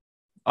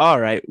All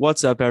right,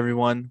 what's up,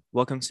 everyone?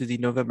 Welcome to the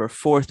November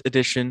 4th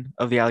edition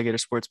of the Alligator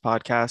Sports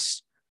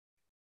Podcast.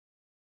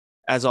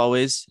 As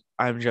always,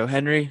 I'm Joe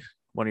Henry,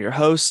 one of your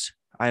hosts.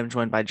 I am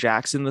joined by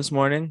Jackson this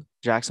morning.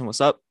 Jackson, what's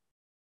up?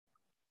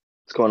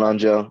 What's going on,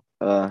 Joe?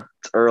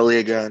 It's early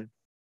again.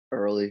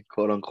 Early,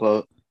 quote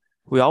unquote.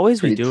 We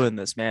always be Pretty doing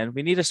this, man.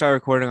 We need to start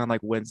recording on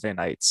like Wednesday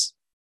nights.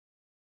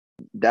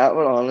 That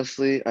would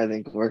honestly, I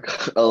think,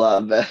 work a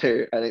lot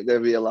better. I think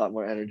there'd be a lot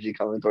more energy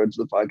coming towards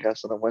the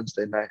podcast on a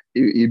Wednesday night.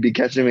 You'd be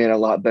catching me in a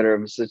lot better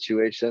of a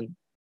situation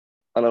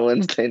on a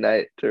Wednesday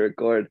night to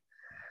record.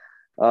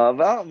 But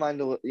I don't mind,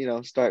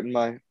 starting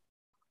my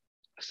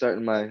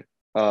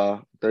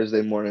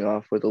Thursday morning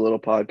off with a little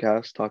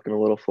podcast, talking a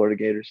little Florida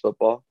Gators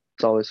football.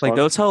 It's always Like, fun.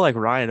 don't tell like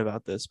Ryan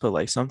about this, but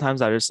like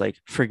sometimes I just like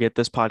forget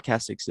this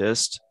podcast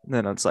exists. And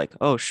then it's like,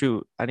 oh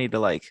shoot, I need to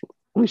like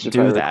We should do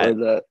probably that.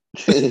 record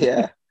that.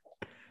 Yeah.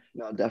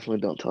 No,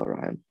 definitely don't tell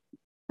Ryan.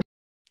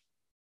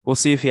 We'll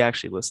see if he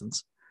actually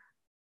listens.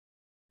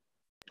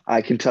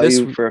 I can tell This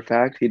you for a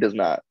fact he does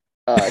not.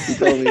 He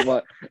told me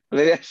what.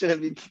 Maybe I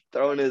shouldn't be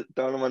throwing him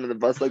under the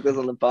bus like this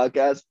on the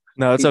podcast.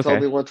 No, it's He told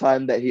okay. me one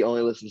time that he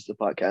only listens to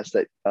podcasts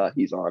that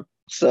he's on.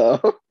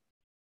 So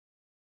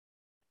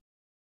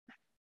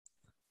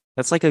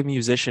That's like a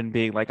musician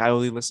being like, I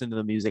only listen to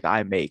the music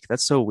I make.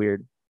 That's so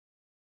weird.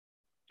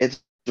 I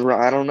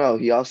don't know.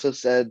 He also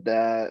said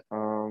that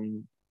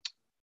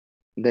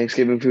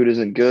Thanksgiving food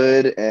isn't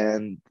good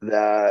and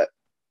that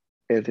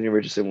Anthony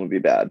Richardson would be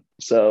bad.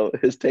 So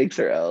his takes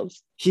are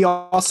L's. He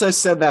also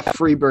said that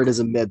Freebird is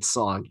a mid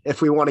song.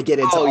 If we want to get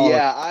into Oh all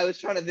yeah, I was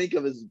trying to think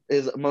of his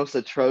most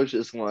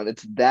atrocious one.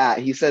 It's that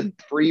he said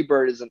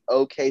 "Freebird" is an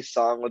okay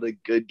song with a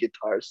good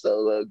guitar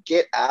solo.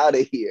 Get out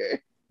of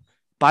here.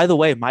 By the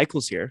way,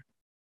 Michael's here.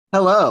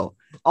 hello.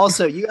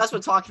 Also, you guys were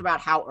talking about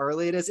how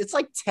early it is. It's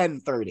like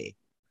 10:30.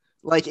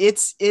 Like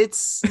it's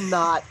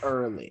not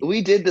early.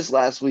 We did this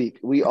last week.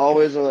 We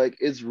always are like,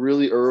 it's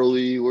really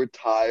early. We're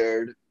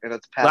tired, and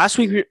it's past Last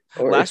week,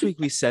 noon. last week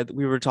we said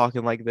we were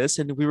talking like this,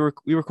 and we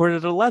recorded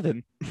at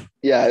 11.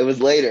 Yeah, it was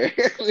later.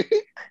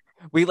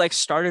 We like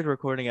started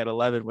recording at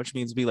 11, which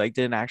means we like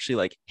didn't actually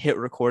like hit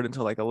record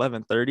until like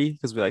 11:30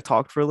 because we like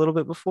talked for a little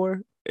bit before.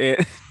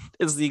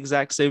 It's the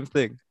exact same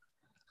thing.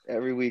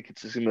 Every week,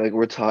 it's just gonna be like,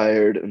 we're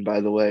tired, and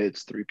by the way,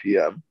 it's 3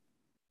 p.m.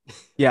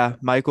 Yeah,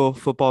 Michael,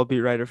 football beat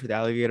writer for the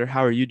Alligator.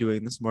 How are you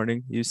doing this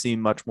morning? You seem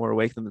much more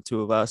awake than the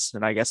two of us,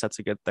 and I guess that's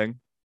a good thing.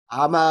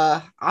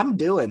 I'm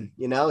doing,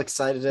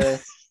 excited to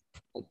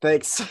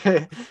thanks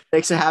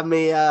thanks for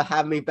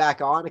having me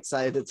back on.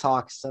 Excited to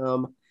talk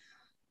some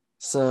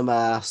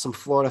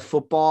Florida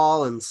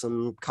football and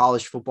some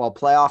college football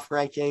playoff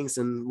rankings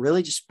and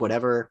really just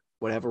whatever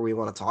we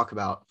want to talk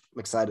about. I'm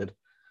excited.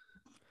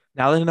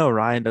 Now that I know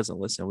Ryan doesn't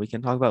listen, we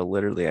can talk about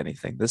literally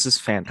anything. This is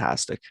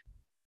fantastic.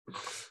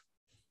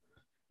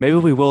 Maybe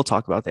we will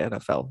talk about the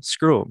NFL.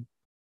 Screw them.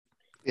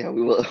 Yeah,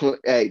 we will.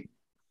 Hey,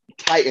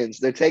 Titans,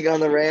 they're taking on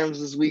the Rams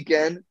this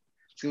weekend.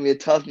 It's gonna be a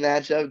tough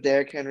matchup.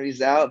 Derrick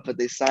Henry's out, but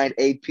they signed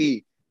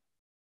AP.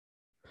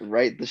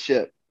 Right the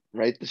ship.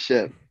 Right the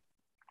ship.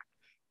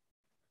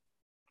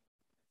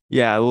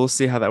 Yeah, we'll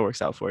see how that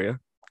works out for you.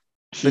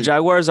 The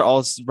Jaguars are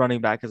also running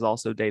back is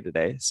also day to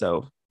day,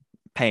 so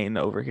pain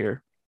over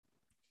here.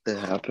 It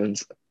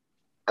happens.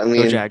 I Go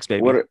mean, Jags,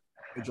 baby. what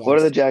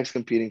are the Jags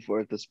competing for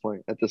at this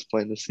point? At this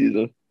point in the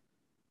season,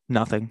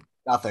 Nothing.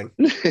 Nothing.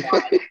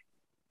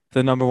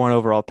 The number one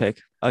overall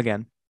pick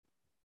again.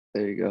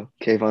 There you go,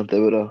 Kayvon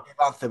Thibodeau.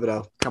 Kayvon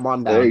Thibodeau, come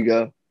on down. There you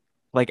go.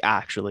 Like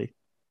actually,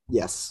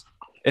 Yes.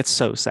 it's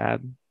so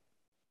sad.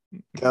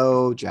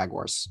 Go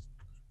Jaguars.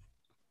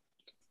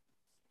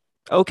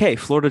 Okay,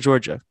 Florida,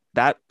 Georgia.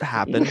 That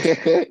happened.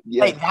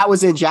 Yeah. Hey, that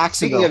was in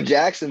Jacksonville. Speaking of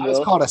That was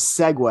Jacksonville, called a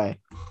segue.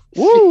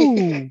 Woo!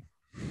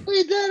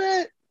 we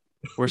did it.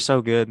 We're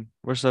so good.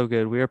 We're so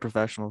good. We are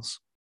professionals.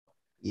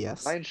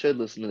 Yes. Ryan should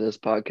listen to this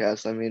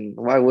podcast. I mean,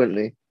 why wouldn't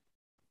he?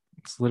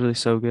 It's literally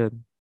so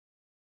good.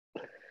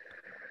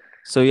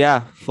 So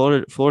yeah,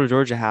 Florida,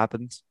 Georgia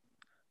happened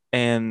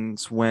and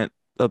went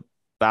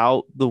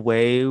about the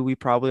way we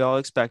probably all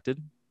expected.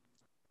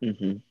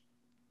 Mm-hmm.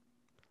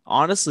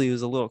 Honestly, it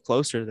was a little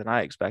closer than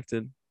I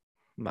expected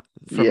from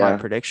my Yeah.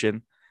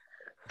 prediction.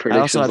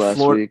 Predictions last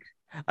week.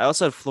 I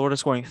also had Florida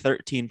scoring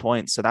 13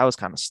 points, so that was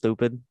kind of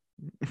stupid.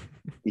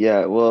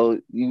 Yeah, well,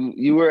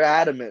 you were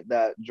adamant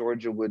that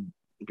Georgia would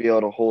be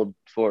able to hold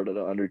Florida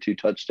to under 2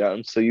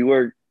 touchdowns. So you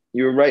were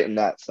right in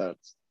that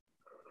sense.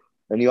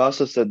 And you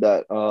also said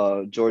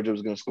that Georgia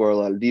was going to score a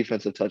lot of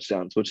defensive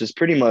touchdowns, which is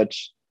pretty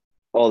much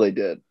all they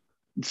did.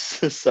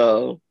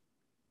 So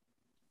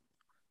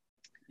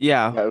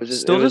Yeah, yeah, it was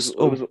just still it was, just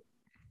it was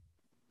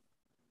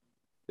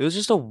it was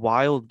just a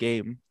wild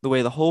game the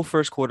way the whole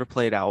first quarter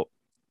played out.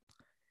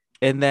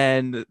 And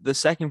then the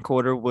second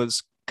quarter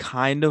was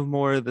kind of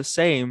more of the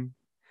same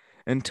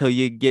until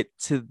you get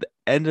to the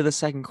end of the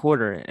second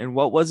quarter. And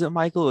what was it,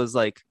 Michael? It was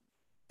like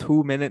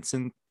 2 minutes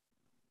and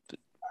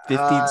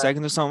 15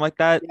 seconds or something like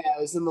that. Yeah,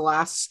 it was in the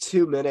last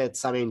 2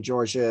 minutes. I mean,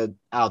 Georgia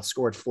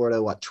outscored Florida,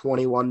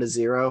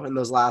 21-0 in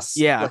those last,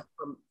 Yeah.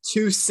 from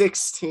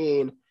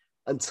 2:16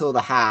 until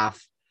the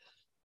half.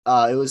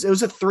 It was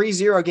a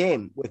 3-0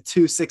 game with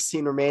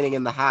 2:16 remaining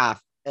in the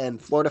half,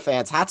 and Florida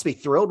fans had to be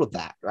thrilled with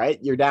that, right?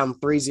 You're down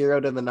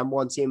 3-0 to the number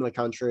one team in the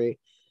country,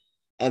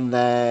 and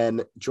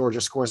then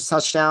Georgia scores a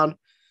touchdown,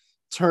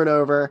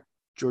 turnover,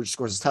 Georgia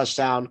scores a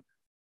touchdown,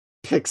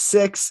 pick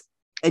six,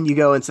 and you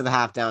go into the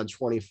half down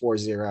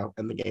 24-0,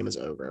 and the game is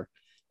over.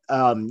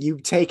 You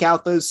take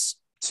out those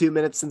 2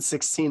 minutes and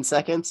 16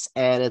 seconds,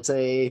 and it's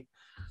a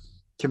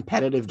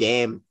competitive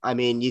game. I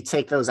mean, you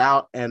take those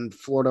out, and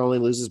Florida only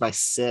loses by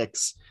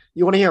 6.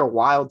 You want to hear a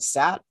wild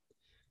stat?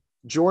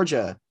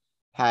 Georgia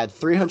had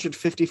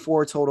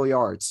 354 total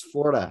yards.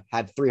 Florida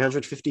had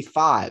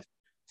 355.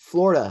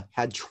 Florida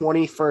had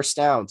 20 first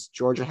downs.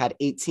 Georgia had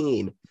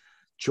 18.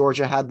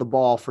 Georgia had the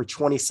ball for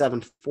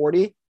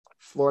 27-40.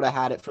 Florida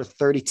had it for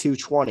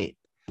 32-20.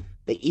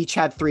 They each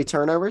had 3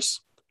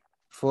 turnovers.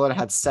 Florida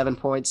had 7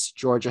 points.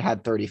 Georgia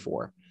had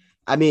 34.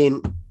 I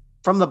mean,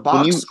 from the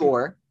box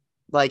score,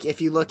 like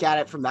if you look at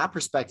it from that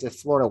perspective,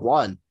 Florida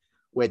won,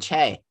 which,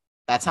 hey,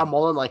 that's how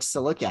Mullen likes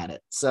to look at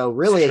it. So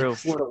really,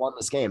 Florida won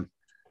this game.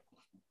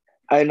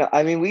 I know.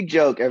 I mean, we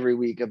joke every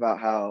week about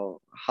how,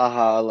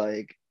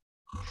 like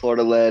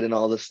Florida led in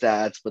all the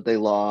stats, but they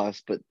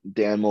lost. But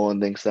Dan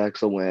Mullen thinks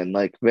that's a win.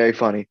 Like, very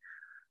funny.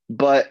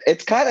 But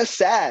it's kind of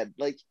sad.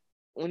 Like,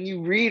 when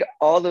you read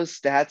all those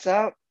stats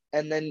out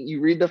and then you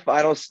read the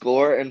final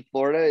score and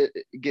Florida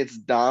gets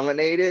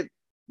dominated,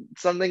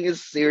 something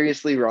is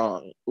seriously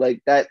wrong.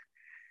 Like that,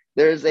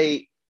 there's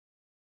a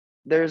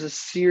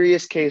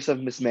serious case of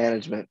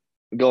mismanagement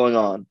going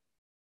on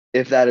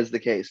if that is the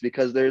case,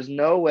 because there's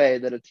no way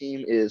that a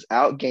team is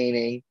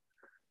outgaining,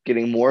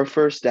 getting more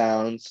first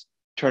downs,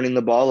 turning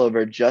the ball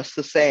over just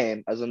the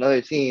same as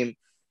another team,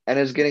 and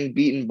is getting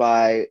beaten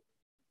by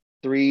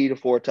 3 to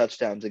 4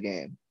 touchdowns a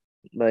game.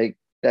 Like,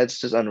 that's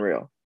just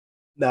unreal.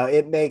 No,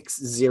 it makes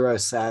zero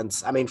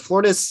sense. I mean,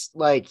 Florida's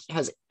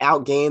has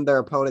outgained their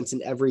opponents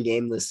in every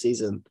game this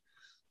season,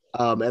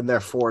 and they're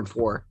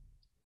 4-4.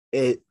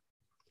 It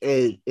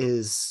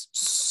is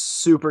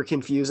super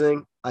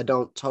confusing. I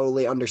don't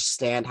totally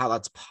understand how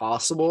that's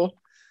possible.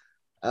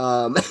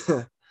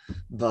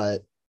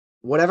 But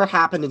whatever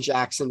happened in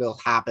Jacksonville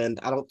happened.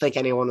 I don't think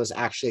anyone was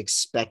actually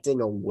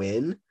expecting a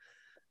win.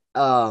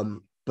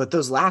 But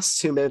those last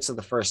 2 minutes of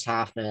the first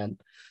half, man,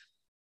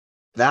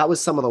 that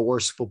was some of the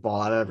worst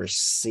football I've ever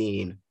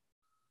seen.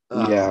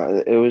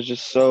 Yeah, it was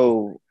just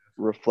so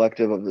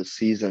reflective of the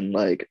season,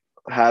 like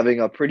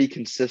having a pretty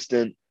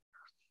consistent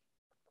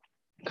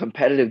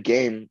competitive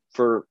game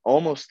for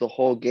almost the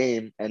whole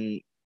game,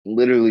 and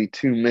literally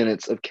 2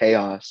 minutes of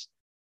chaos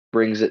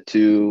brings it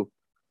to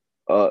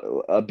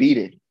a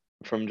beating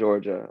from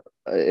Georgia.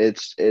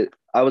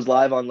 I was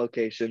live on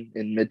location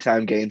in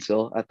Midtown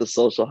Gainesville at the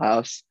Social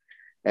House,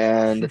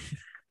 and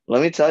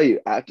let me tell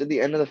you, after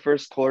the end of the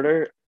first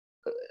quarter,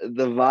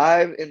 the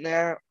vibe in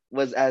there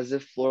was as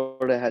if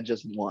Florida had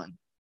just won.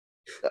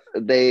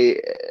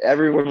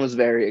 Everyone was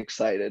very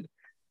excited.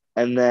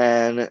 And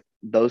then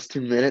those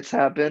 2 minutes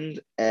happened,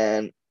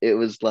 and it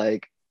was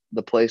like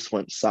the place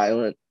went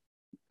silent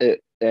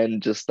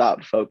and just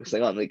stopped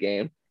focusing on the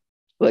game.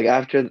 Like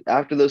after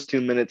those 2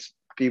 minutes,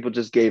 people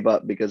just gave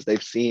up because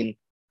they've seen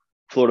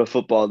Florida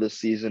football this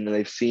season, and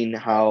they've seen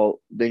how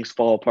things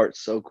fall apart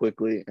so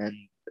quickly, and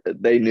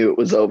they knew it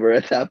was over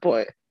at that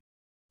point.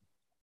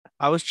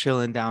 I was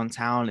chilling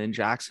downtown in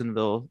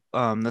Jacksonville.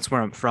 That's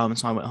where I'm from.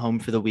 So I went home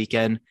for the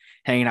weekend,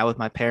 hanging out with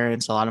my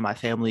parents. A lot of my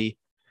family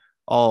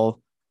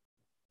all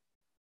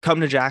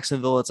come to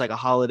Jacksonville. It's like a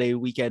holiday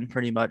weekend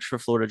pretty much for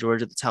Florida,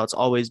 Georgia. That's how it's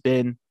always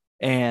been.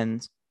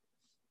 And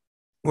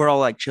we're all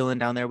like chilling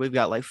down there. We've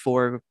got like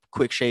 4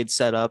 quick shades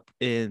set up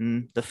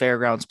in the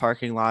fairgrounds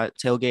parking lot,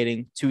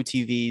 tailgating, 2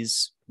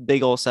 TVs,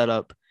 big old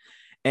setup.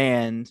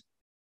 And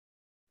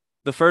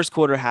the first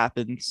quarter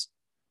happens.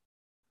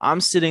 I'm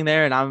sitting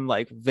there and I'm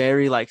like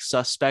very like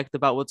suspect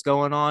about what's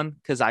going on,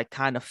 because I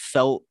kind of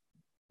felt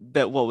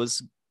that what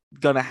was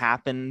going to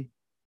happen,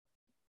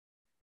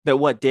 that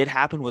what did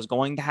happen was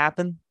going to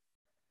happen.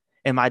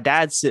 And my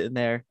dad's sitting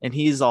there and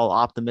he's all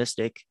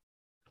optimistic,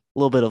 a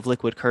little bit of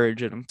liquid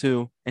courage in him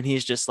too. And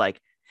he's just like,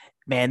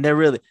 man, they're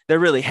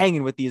really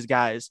hanging with these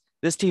guys.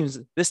 This team's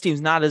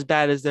not as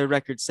bad as their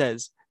record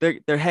says. They're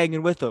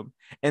hanging with them.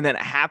 And then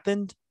it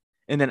happened.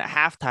 And then at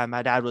halftime,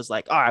 my dad was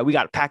like, all right, we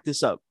got to pack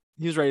this up.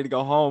 He was ready to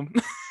go home.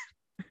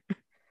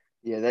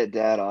 Yeah, that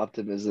dad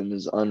optimism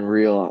is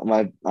unreal.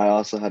 I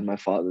also had my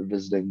father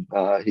visiting.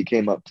 He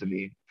came up to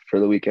me for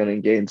the weekend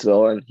in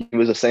Gainesville, and he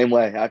was the same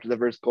way. After the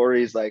first quarter,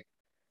 he's like,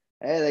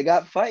 hey, they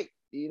got fight.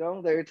 You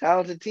know, they're a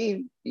talented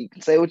team. You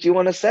can say what you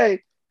want to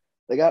say.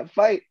 They got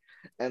fight.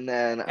 And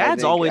then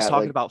Dad's always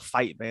talking about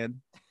fight,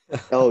 man.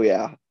 Oh,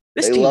 yeah.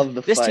 This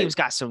team's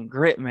got some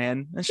grit,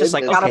 man. It's just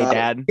like, okay,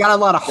 Dad. Got a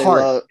lot of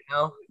heart.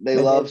 They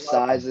love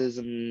sizes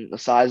and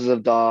sizes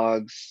of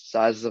dogs,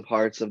 sizes of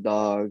hearts of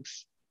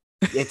dogs.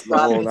 It's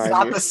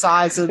not the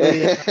size of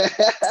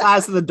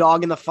the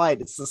dog in the fight.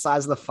 It's the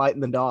size of the fight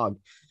in the dog.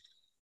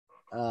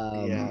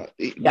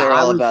 They're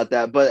all about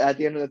that. But at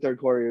the end of the third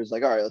quarter, he was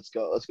like, all right, let's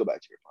go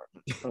back to your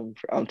apartment.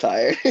 I'm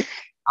tired.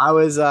 I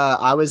was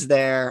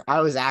there.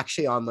 I was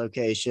actually on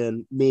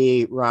location.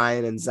 Me,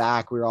 Ryan, and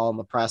Zach, we were all in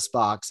the press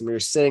box, and we were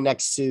sitting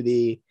next to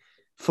the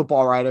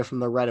football writer from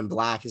the Red and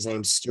Black. His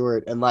name's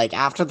Stuart. And like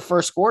after the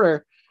first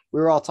quarter,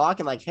 we were all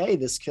talking like, "Hey,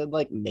 this could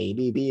like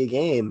maybe be a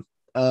game."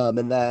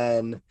 And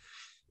then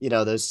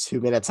those 2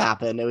 minutes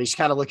happened, and we just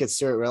kind of look at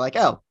Stuart. We're like,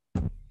 "Oh,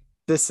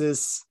 this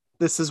is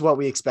what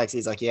we expect."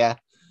 He's like, "Yeah."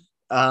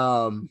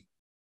 Um,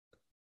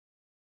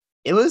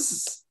 it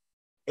was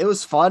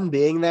fun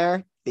being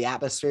there. The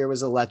atmosphere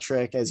was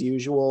electric as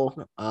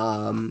usual.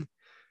 But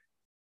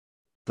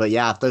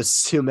yeah,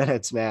 those 2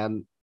 minutes,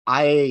 man,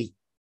 it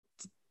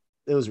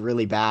was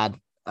really bad.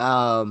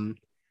 I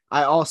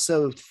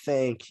also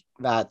think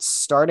that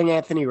starting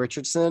Anthony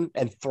Richardson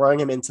and throwing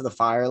him into the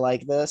fire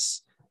like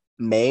this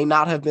may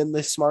not have been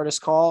the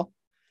smartest call.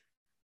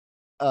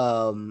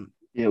 Um,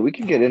 Yeah, we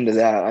can get into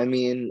that. I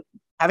mean,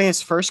 Having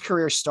his first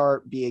career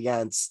start be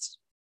against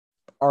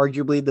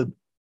arguably the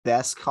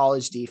best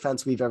college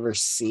defense we've ever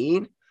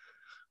seen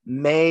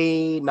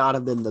may not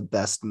have been the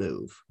best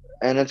move.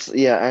 and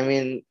I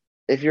mean,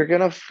 if you're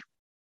gonna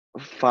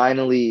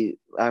finally,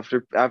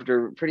 after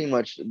pretty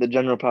much the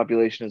general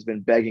population has been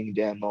begging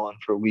Dan Mullen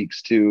for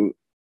weeks to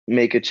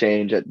make a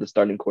change at the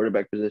starting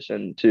quarterback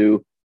position,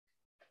 to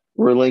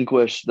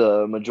relinquish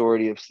the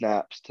majority of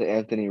snaps to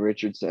Anthony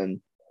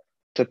Richardson,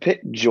 to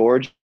pick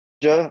Georgia,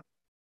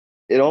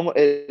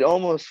 it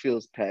almost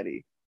feels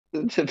petty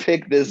to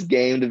pick this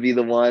game to be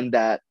the one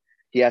that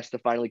he has to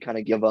finally kind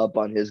of give up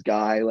on his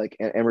guy, like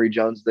Emory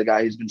Jones, the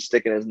guy he's been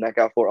sticking his neck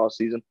out for all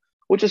season,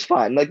 which is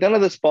fine. Like none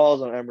of this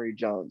falls on Emory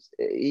Jones.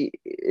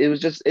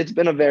 It's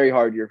been a very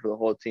hard year for the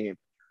whole team,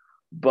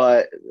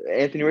 but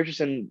Anthony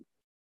Richardson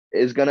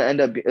is going to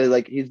end up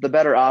like he's the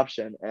better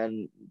option,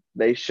 and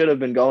they should have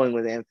been going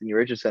with Anthony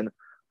Richardson.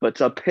 But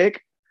to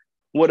pick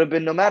would have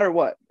been, no matter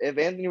what. If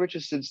Anthony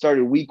Richardson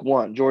started week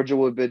one, Georgia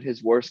would have been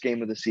his worst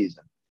game of the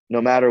season,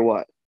 no matter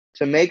what.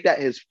 To make that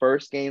his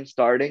first game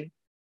starting,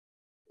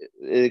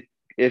 it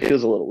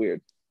feels a little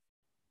weird.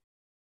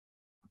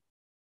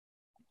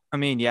 I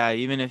mean, yeah,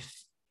 even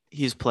if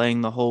he's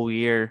playing the whole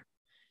year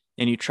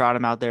and you trot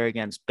him out there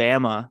against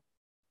Bama,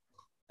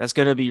 that's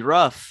going to be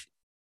rough.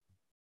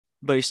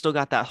 But he's still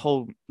got that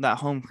home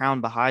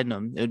crown behind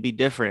him. It would be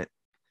different.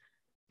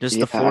 Just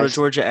Yeah, the Florida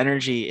Georgia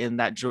energy in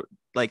that,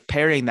 like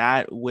pairing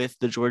that with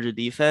the Georgia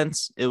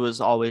defense, it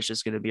was always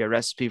just going to be a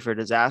recipe for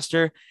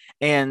disaster.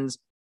 And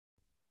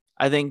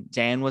I think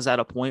Dan was at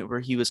a point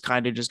where he was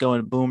kind of just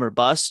going boom or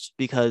bust,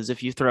 because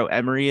if you throw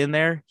Emory in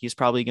there, he's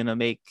probably going to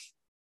make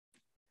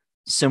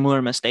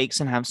similar mistakes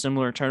and have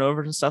similar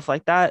turnovers and stuff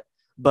like that.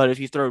 But if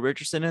you throw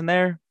Richardson in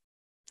there,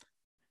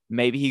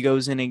 maybe he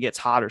goes in and gets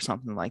hot or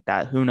something like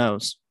that. Who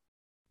knows?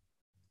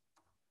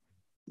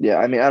 yeah.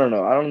 I mean, I don't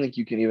know. I don't think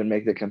you can even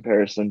make the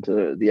comparison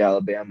to the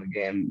Alabama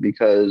game,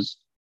 because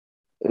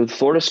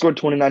Florida scored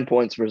 29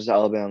 points versus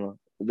Alabama.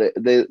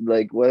 They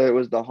like, whether it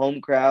was the home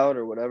crowd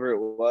or whatever it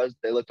was,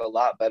 they looked a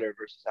lot better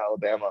versus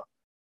Alabama.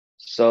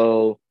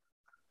 So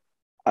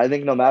I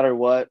think no matter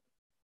what,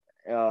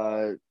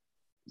 uh,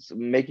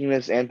 making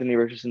this Anthony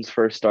Richardson's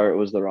first start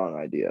was the wrong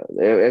idea.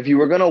 If you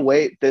were gonna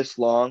wait this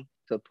long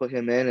to put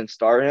him in and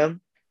start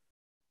him,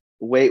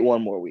 wait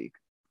one more week.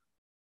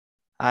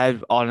 I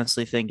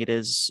honestly think it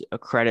is a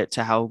credit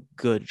to how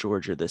good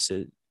Georgia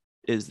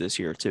is this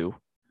year too.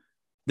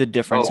 The Oh,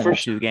 difference in for the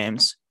sure. two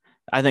games.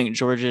 I think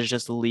Georgia is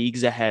just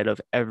leagues ahead of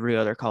every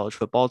other college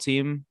football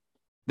team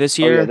this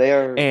Oh yeah, year, they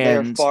are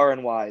and far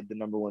and wide the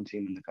number one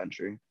team in the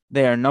country.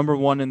 they are number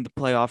one in the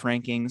playoff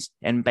rankings,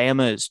 and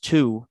Bama is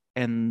two.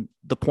 And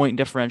the point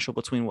differential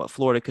between what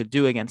Florida could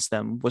do against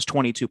them was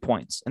 22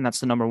 points, and that's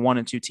the number one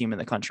and two team in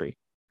the country.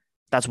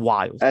 That's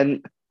wild.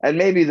 And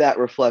maybe that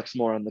reflects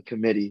more on the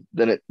committee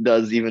than it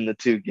does even the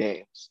two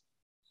games.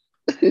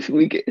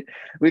 we can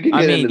we can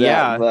I get mean, into that,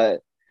 yeah,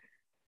 but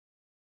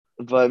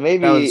that was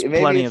maybe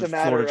plenty it's a of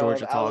Florida matter of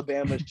Georgia talk.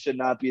 Alabama should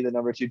not be the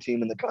number two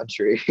team in the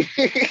country.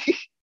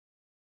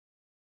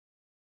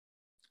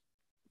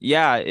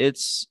 Yeah,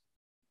 it's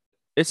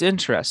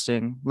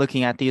interesting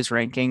looking at these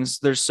rankings.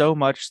 There's so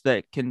much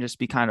that can just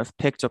be kind of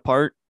picked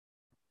apart,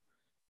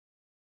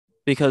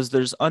 because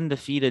there's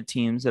undefeated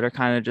teams that are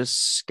kind of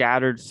just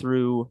scattered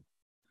through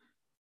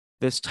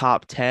this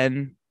top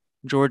 10.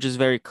 Georgia's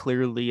very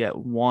clearly at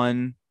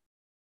one.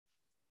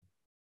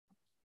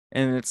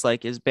 And it's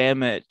like, is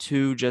Bama at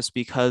two just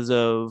because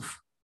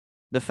of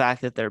the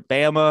fact that they're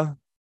Bama?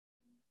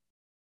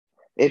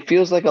 It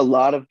feels like a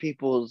lot of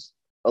teams'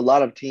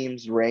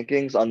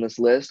 rankings on this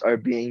list are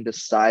being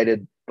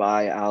decided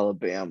by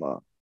Alabama.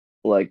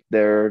 Like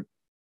they're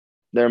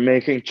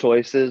making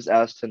choices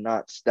as to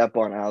not step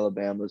on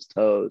Alabama's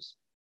toes.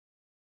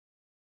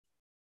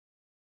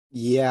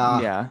 Yeah,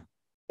 Yeah.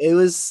 it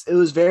was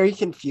very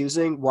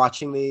confusing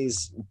watching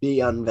these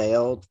be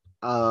unveiled.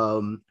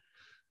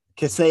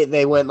 Because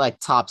they went like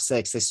top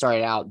six. They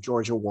started out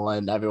Georgia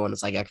one. Everyone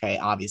was like, okay,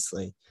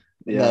 obviously.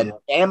 And Yeah. then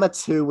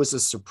Bama two was a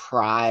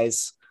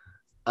surprise.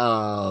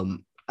 I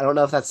don't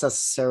know if that's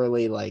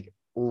necessarily like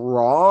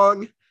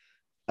wrong.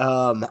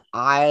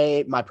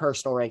 My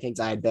personal rankings,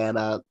 I had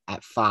Bama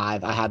at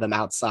 5. I had them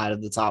outside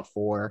of the top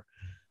 4.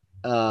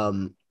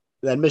 Um,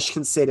 then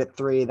Michigan State at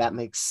 3. That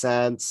makes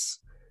sense.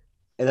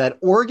 And then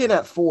Oregon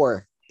at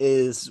 4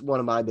 is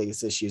one of my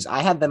biggest issues. I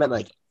had them at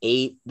like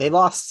 8. They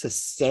lost to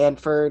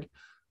Stanford,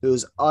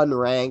 who's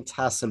unranked,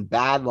 has some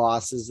bad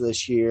losses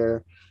this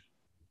year.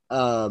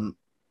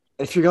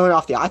 If you're going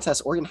off the eye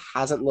test, Oregon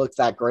hasn't looked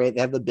that great.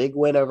 They have the big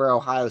win over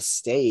Ohio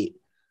State,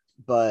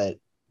 but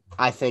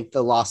I think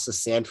the loss to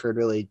Stanford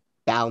really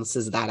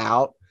balances that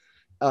out.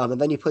 And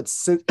then you put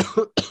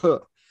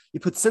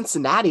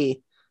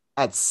Cincinnati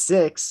at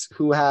 6,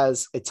 who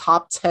has a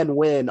top 10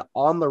 win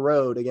on the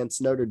road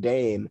against Notre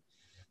Dame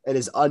and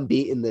is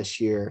unbeaten this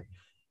year.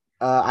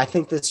 I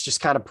think this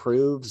just kind of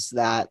proves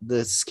that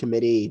this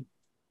committee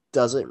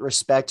doesn't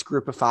respect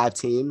group of 5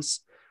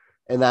 teams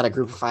and that a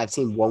group of 5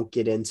 team won't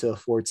get into a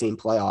 14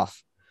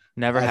 playoff.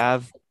 Never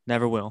have,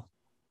 never will.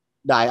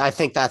 No, I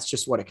think that's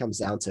just what it comes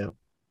down to.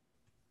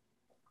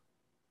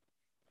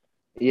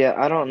 Yeah,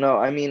 I don't know.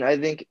 I mean, I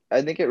think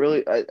it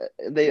really I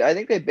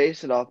think they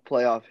base it off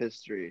playoff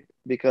history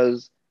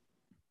because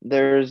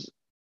there's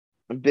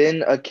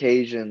been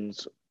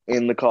occasions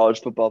in the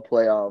college football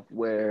playoff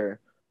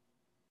where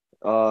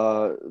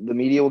the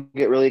media will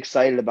get really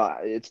excited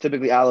about it. It's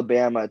typically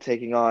Alabama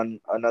taking on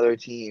another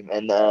team,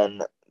 and then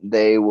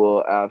they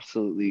will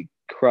absolutely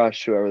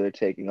crush whoever they're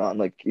taking on.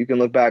 Like you can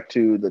look back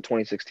to the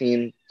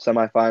 2016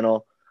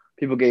 semifinal.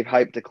 People gave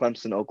hype to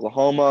Clemson,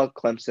 Oklahoma.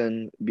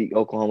 Clemson beat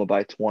Oklahoma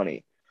by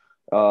 20.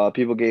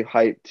 People gave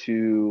hype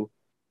to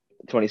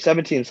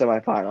 2017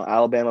 semifinal.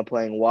 Alabama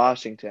playing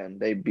Washington.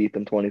 They beat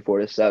them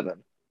 24-7.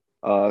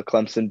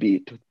 Clemson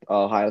beat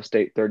Ohio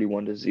State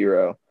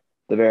 31-0.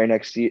 The very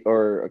next year,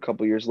 or a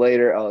couple years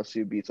later,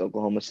 LSU beats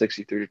Oklahoma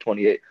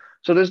 63-28.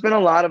 So there's been a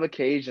lot of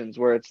occasions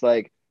where it's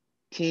like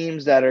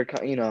teams that are,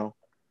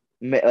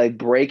 like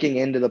breaking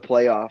into the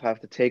playoff have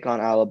to take on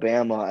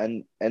Alabama,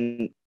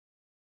 and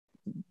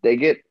they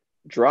get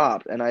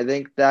dropped. And I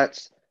think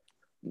that's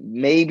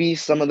maybe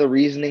some of the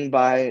reasoning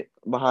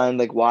behind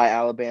like why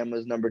Alabama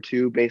is number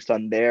 2 based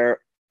on their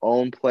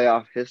own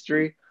playoff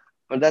history.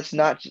 But that's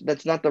not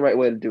the right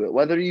way to do it.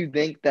 Whether you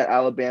think that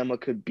Alabama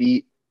could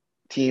beat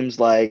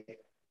teams like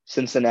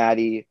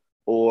Cincinnati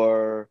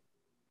or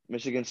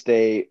Michigan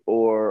State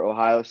or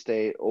Ohio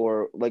State,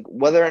 or like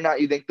whether or not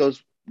you think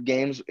those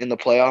games in the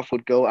playoff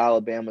would go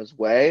Alabama's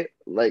way,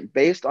 like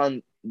based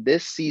on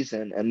this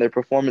season and their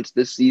performance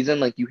this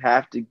season, like you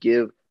have to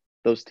give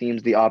those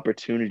teams the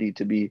opportunity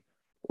to be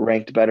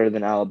ranked better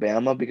than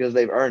Alabama because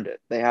they've earned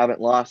it. They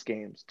haven't lost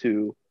games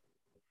to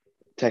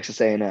Texas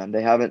A&M.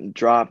 They haven't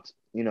dropped,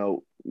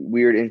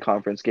 weird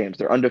in-conference games.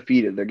 They're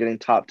undefeated. They're getting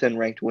top 10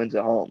 ranked wins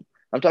at home.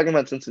 I'm talking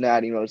about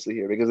Cincinnati mostly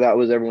here because that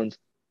was everyone's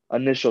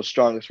initial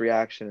strongest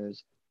reaction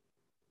is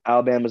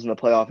Alabama's in the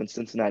playoff and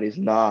Cincinnati's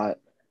not.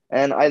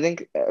 And I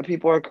think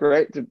people are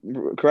correct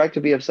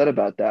to be upset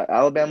about that.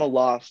 Alabama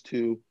lost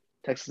to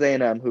Texas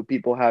A&M, who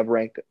people have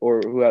ranked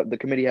or the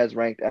committee has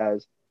ranked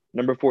as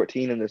number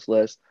 14 in this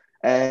list.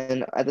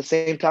 And at the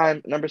same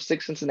time, number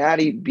 6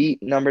 Cincinnati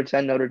beat number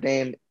 10 Notre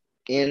Dame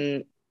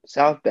in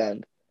South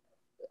Bend.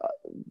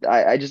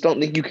 I just don't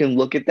think you can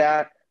look at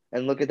that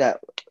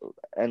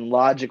and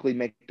logically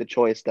make the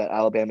choice that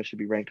Alabama should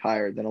be ranked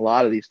higher than a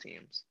lot of these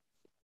teams.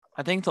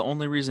 I think the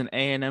only reason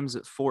A&M's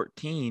at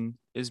 14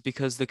 is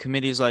because the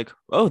committee's like,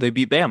 oh, they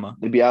beat Bama.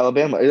 They beat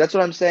Alabama. That's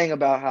what I'm saying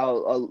about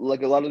how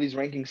like a lot of these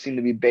rankings seem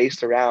to be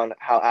based around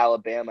how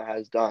Alabama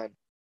has done.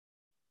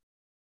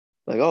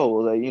 Like, oh,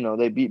 well,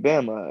 they beat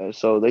Bama,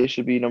 so they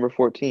should be number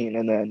 14.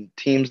 And then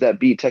teams that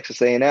beat Texas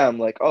A&M,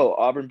 like, oh,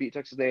 Auburn beat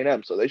Texas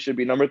A&M, so they should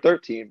be number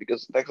 13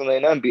 because Texas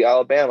A&M beat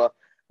Alabama.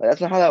 Like, that's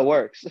not how that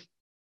works.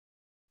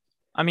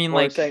 I mean,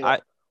 or saying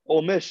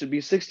Ole Miss should be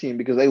 16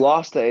 because they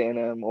lost to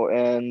A&M,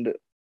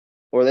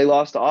 or they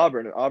lost to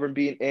Auburn, and Auburn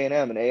beat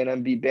A&M, and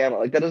A&M beat Bama.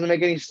 Like, that doesn't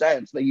make any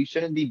sense. Like, you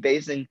shouldn't be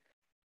basing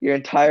your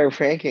entire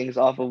rankings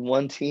off of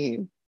one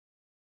team.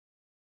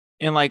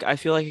 And like, I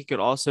feel like it could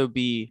also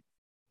be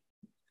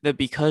that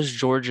because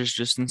Georgia's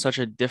just in such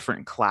a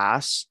different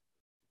class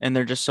and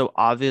they're just so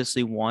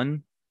obviously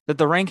one, that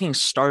the rankings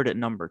start at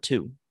number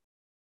 2.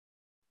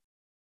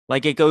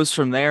 Like it goes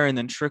from there and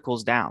then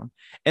trickles down.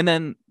 And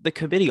then the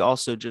committee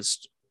also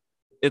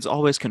it's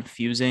always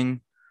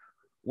confusing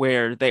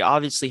where they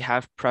obviously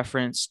have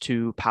preference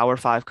to Power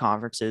 5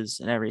 conferences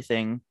and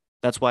everything.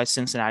 That's why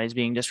Cincinnati is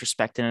being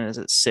disrespected and is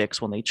at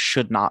 6 when they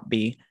should not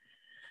be.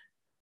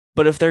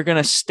 But if they're going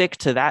to stick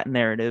to that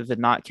narrative and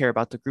not care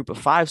about the group of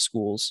 5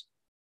 schools,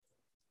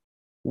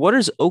 what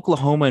is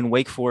Oklahoma and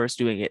Wake Forest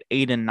doing at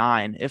 8 and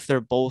 9 if they're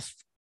both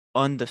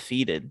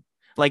undefeated?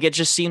 Like it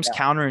just seems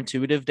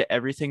counterintuitive to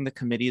everything the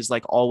committee is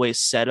like always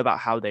said about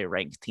how they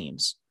rank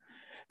teams.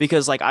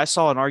 Because like I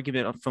saw an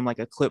argument from like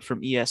a clip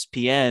from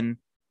ESPN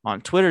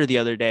on Twitter the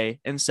other day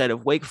and said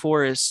if Wake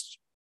Forest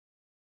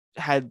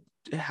had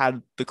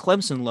the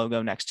Clemson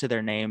logo next to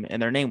their name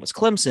and their name was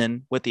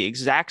Clemson with the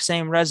exact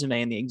same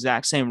resume and the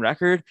exact same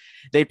record,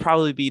 they'd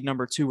probably be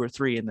number 2 or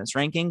 3 in this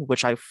ranking,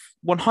 which I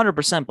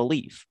 100%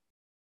 believe.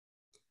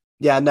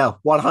 Yeah, no,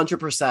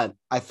 100%.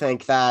 I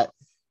think that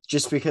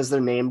just because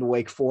they're named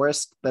Wake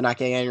Forest, they're not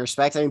getting any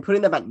respect. I mean,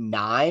 putting them at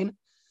 9,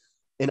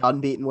 an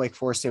unbeaten Wake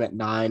Forest team at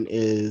 9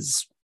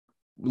 is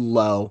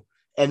low.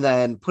 And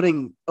then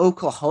putting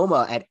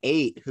Oklahoma at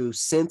 8, who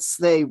since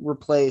they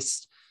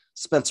replaced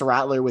Spencer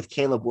Rattler with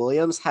Caleb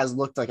Williams has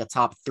looked like a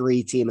top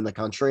 3 team in the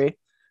country.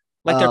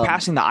 Like they're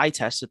passing the eye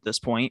test at this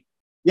point,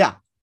 Yeah.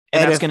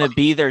 and that's if going to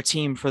be their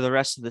team for the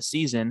rest of the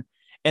season.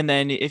 And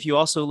then if you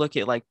also look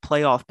at like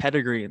playoff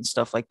pedigree and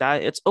stuff like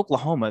that, it's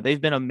Oklahoma.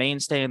 They've been a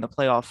mainstay in the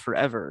playoff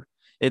forever.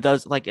 It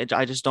does like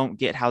I just don't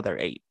get how they're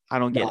 8. I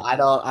don't No, get it. I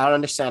don't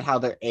understand how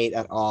they're 8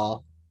 at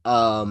all.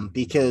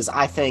 Because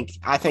I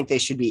think they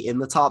should be in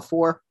the top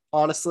 4,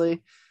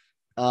 honestly.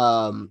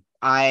 I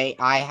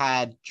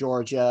had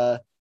Georgia,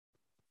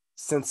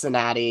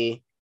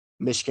 Cincinnati,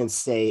 Michigan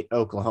State,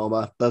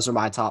 Oklahoma. Those are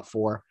my top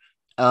 4.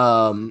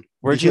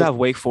 Where'd you Because have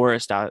Wake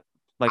Forest at?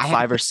 Like I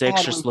 5 or 6,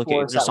 had just Wake looking,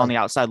 Forest at just on like the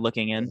outside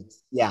looking in.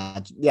 yeah,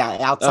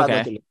 outside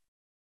Okay.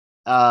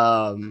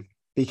 looking.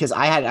 Because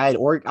I had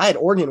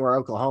Oregon where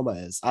Oklahoma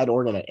is. I had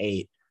Oregon at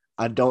 8.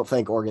 I don't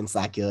think Oregon's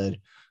that good.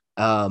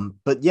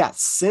 But yeah,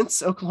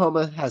 since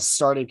Oklahoma has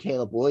started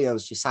Caleb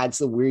Williams, besides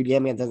the weird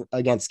game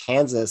against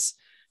Kansas,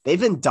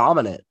 they've been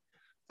dominant.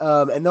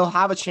 And they'll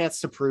have a chance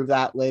to prove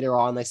that later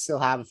on. They still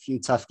have a few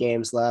tough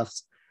games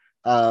left.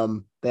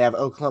 They have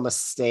Oklahoma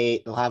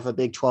State. They'll have a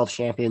Big 12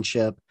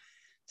 championship.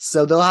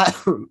 So they'll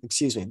have,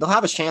 excuse me, they'll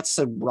have a chance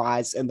to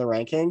rise in the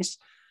rankings.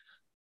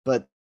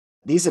 But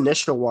these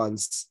initial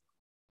ones,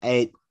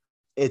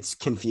 it's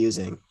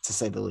confusing to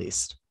say the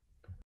least.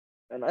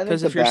 And I think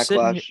Because the if you're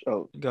sitting here, backlash.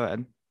 Oh, go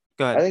ahead.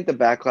 Go I ahead. think the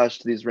backlash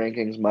to these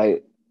rankings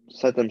might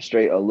set them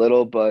straight a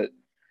little, but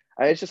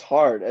it's just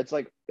hard. It's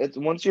like it's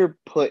once you're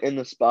put in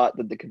the spot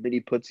that the committee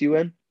puts you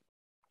in,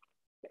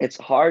 it's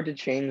hard to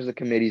change the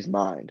committee's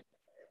mind,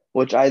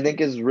 which I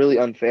think is really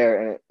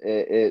unfair, and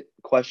it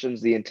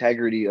questions the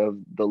integrity of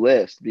the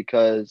list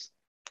because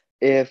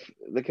if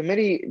the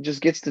committee just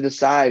gets to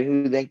decide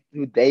who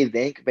they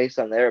think based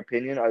on their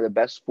opinion are the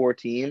best 4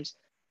 teams,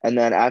 and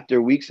then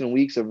after weeks and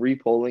weeks of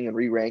repolling and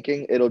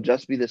re-ranking, it'll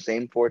just be the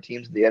same 4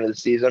 teams at the end of the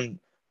season,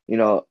 you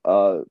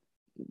know,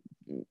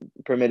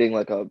 permitting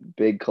like a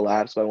big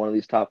collapse by one of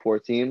these top 4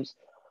 teams,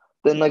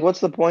 then like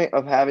what's the point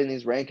of having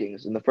these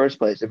rankings in the first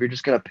place if you're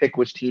just gonna pick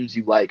which teams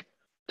you like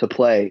to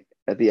play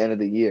at the end of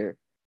the year?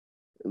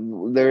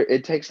 There,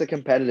 it takes the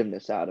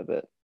competitiveness out of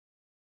it.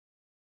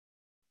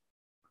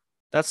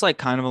 That's like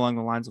kind of along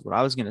the lines of what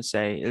I was gonna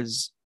say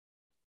is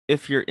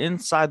if you're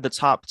inside the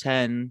top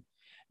 10,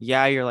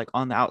 yeah, you're like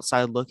on the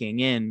outside looking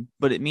in,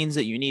 but it means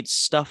that you need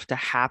stuff to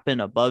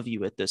happen above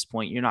you at this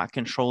point. You're not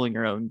controlling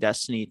your own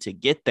destiny to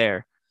get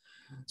there.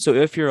 So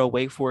if you're a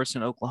Wake Forest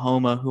and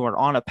Oklahoma who are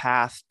on a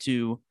path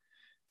to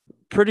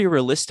pretty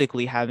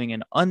realistically having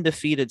an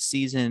undefeated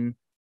season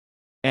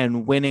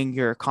and winning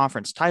your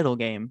conference title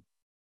game,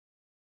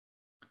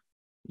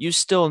 you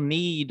still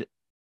need,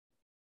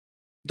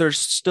 there's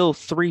still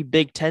 3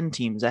 Big 10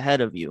 teams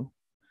ahead of you.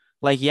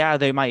 Like, yeah,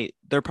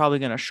 they're probably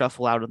going to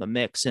shuffle out of the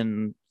mix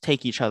and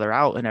take each other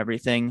out and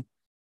everything.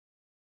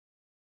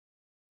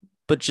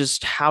 But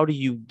just how do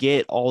you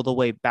get all the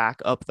way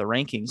back up the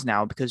rankings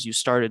now because you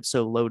started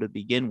so low to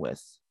begin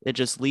with? It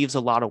just leaves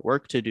a lot of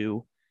work to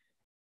do,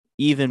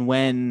 even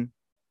when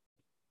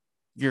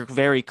you're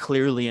very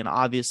clearly and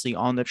obviously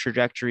on the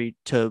trajectory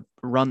to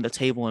run the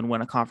table and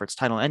win a conference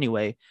title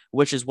anyway,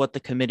 which is what the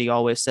committee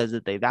always says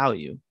that they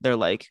value. They're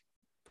like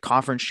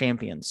conference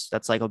champions.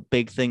 That's like a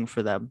big thing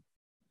for them.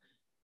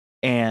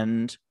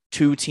 And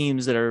 2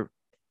 teams that are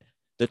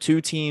the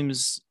 2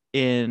 teams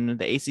in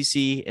the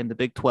ACC and the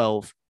Big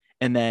 12,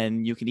 and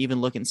then you can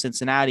even look in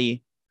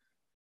Cincinnati,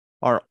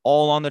 are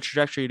all on the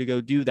trajectory to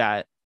go do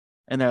that.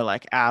 And they're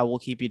like, we'll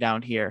keep you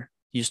down here.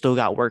 You still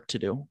got work to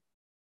do.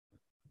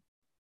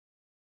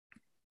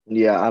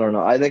 Yeah, I don't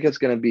know. I think it's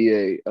going to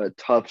be a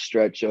tough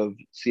stretch of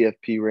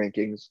CFP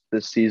rankings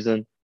this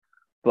season,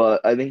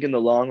 but I think in the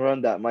long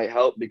run that might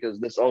help because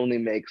this only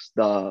makes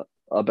the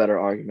a better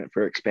argument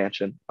for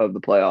expansion of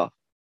the playoff.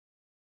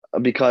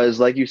 Because,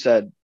 like you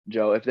said,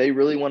 Joe, if they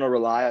really want to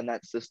rely on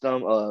that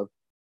system of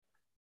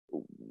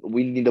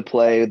we need to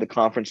play the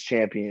conference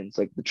champions,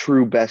 like the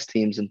true best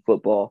teams in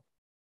football,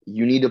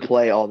 you need to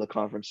play all the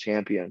conference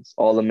champions,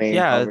 all the main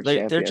Yeah, conference they're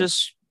champions.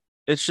 just,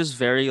 it's just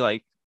very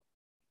like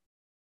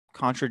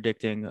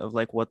contradicting of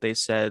like what they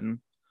said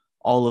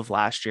all of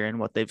last year and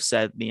what they've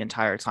said the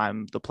entire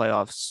time the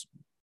playoffs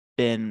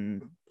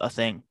been a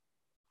thing.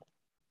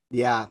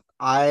 Yeah,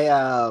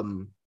 I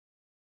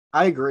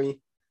agree.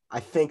 I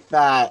think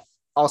that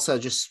also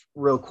just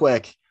real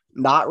quick,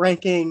 not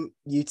ranking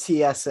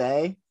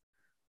UTSA,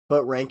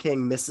 but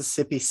ranking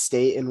Mississippi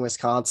State and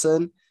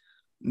Wisconsin,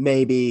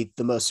 maybe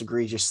the most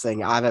egregious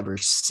thing I've ever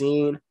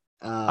seen.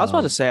 I was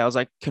about to say, I was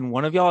like, can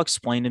one of y'all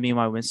explain to me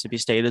why Mississippi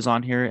State is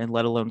on here and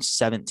let alone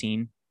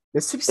 17?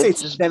 Mississippi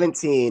State's It's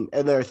 17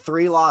 and they're a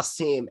 3-loss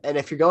team. And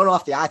if you're going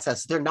off the eye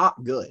test, they're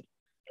not good.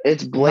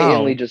 it's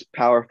blatantly No. just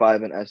Power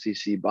Five and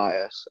SEC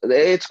bias.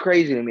 It's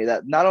crazy to me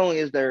that not only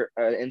is there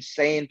an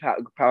insane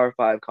Power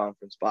Five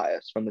conference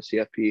bias from the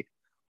CFP,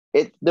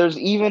 there's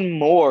even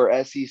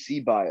more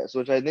SEC bias,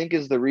 which I think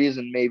is the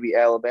reason maybe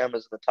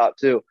Alabama's in the top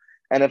two.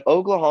 And if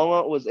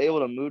Oklahoma was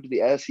able to move to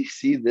the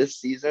SEC this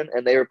season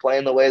and they were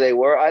playing the way they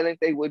were, I think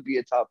they would be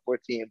a top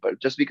 14.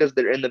 But just because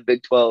they're in the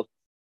Big 12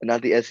 and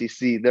not the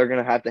SEC, they're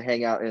going to have to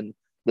hang out in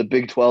the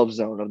Big 12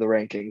 zone of the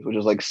rankings, which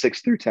is like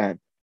 6 through 10.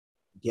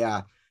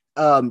 Yeah.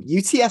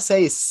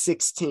 UTSA is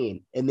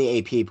 16 in the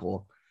AP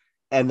poll,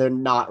 and they're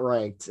not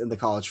ranked in the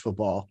college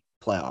football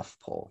playoff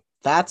poll.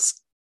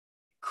 That's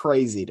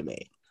crazy to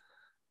me.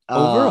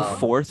 Over a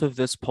fourth of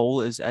this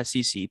poll is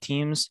SEC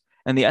teams,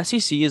 and the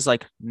SEC is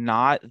like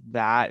not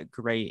that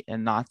great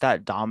and not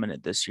that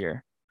dominant this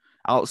year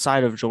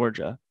outside of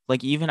Georgia.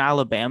 Like even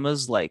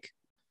Alabama's like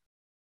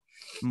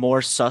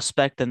more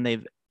suspect than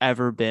they've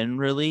ever been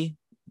really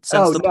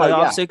since the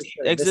playoffs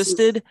sure.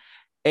 existed.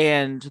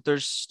 And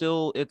there's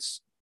still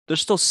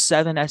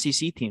 7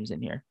 SEC teams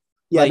in here.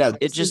 Yeah, like no,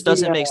 it just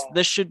doesn't make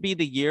this should be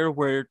the year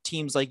where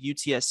teams like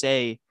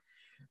UTSA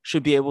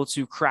should be able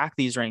to crack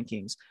these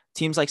rankings.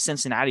 Teams like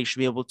Cincinnati should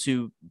be able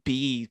to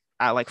be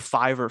at like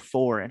 5 or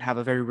 4 and have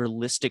a very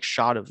realistic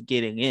shot of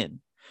getting in,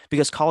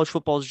 because college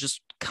football is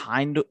just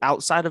kind of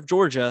outside of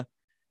Georgia.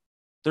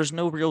 There's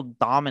no real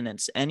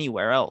dominance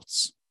anywhere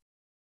else.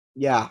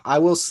 Yeah, I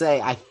will say,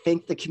 I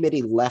think the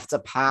committee left a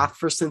path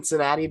for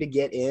Cincinnati to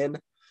get in.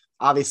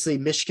 Obviously,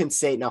 Michigan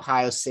State and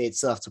Ohio State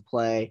still have to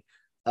play.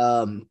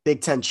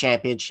 Big Ten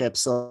championship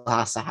still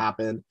has to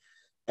happen.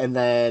 And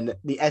then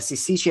the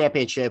SEC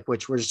championship,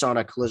 which we're just on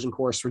a collision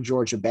course for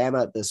Georgia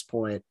Bama at this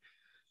point.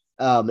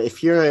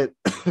 If you're a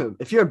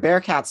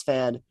Bearcats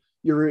fan,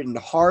 you're rooting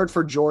hard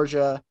for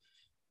Georgia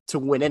to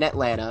win in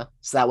Atlanta,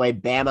 so that way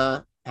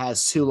Bama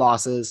has 2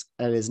 losses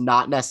and is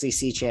not an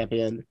SEC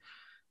champion.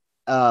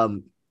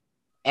 And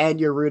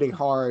you're rooting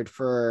hard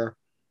for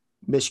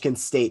Michigan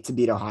State to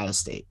beat Ohio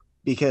State,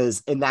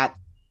 because in that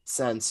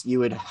sense, you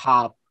would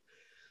hop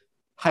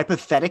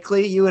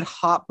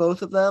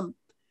both of them.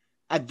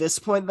 At this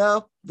point,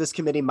 though, this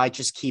committee might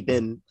just keep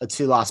in a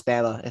 2-loss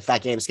Bama if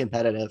that game's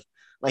competitive.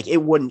 Like, it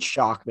wouldn't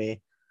shock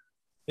me.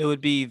 It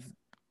would be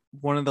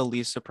one of the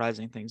least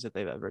surprising things that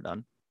they've ever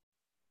done.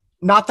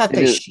 Not that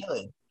they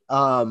should.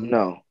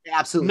 No,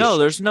 absolutely. No,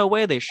 there's no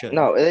way they should.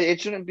 No,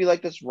 it shouldn't be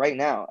like this right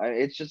now.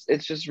 It's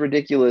just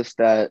ridiculous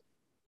that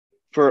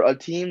for a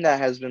team that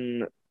has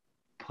been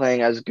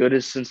playing as good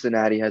as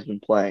Cincinnati has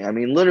been playing, I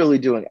mean, literally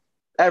doing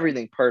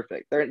everything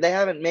perfect. They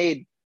haven't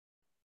made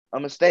a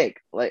mistake,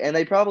 and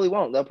they probably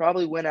won't. They'll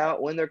probably win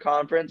their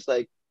conference.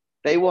 Like,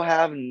 they will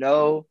have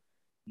no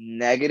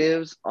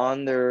negatives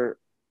on their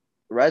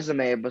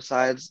resume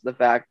besides the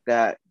fact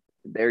that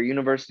they're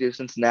University of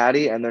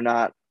Cincinnati and they're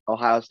not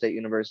Ohio State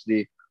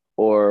University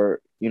or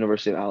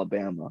University of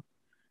Alabama.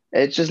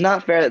 It's just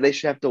not fair that they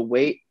should have to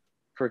wait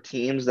for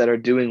teams that are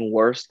doing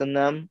worse than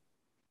them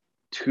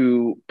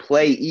to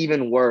play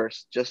even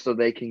worse just so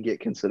they can get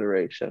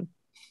consideration.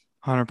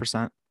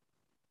 100%.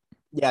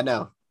 Yeah,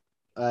 no,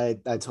 I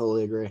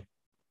totally agree.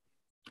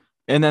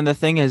 And then the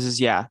thing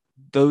is yeah,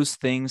 those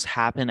things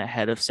happen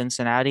ahead of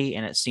Cincinnati,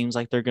 and it seems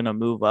like they're going to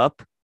move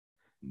up.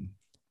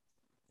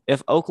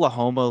 If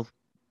Oklahoma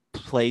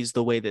plays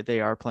the way that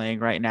they are playing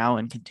right now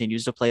and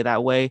continues to play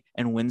that way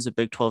and wins the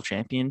Big 12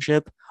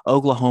 championship,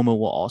 Oklahoma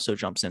will also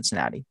jump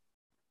Cincinnati.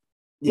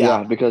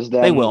 Yeah, because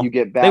then they will. You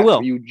get back.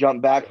 You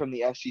jump back from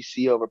the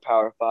SEC over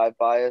Power 5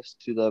 bias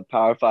to the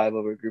Power 5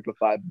 over Group of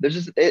 5.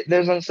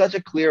 There's such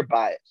a clear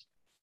bias.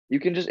 You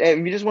can just, if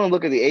you just want to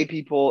look at the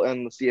AP poll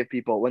and the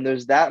CFP poll, when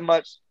there's that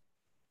much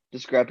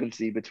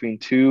discrepancy between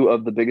 2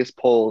 of the biggest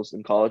polls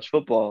in college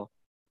football,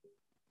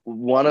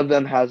 one of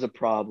them has a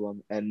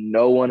problem, and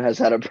no one has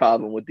had a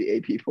problem with the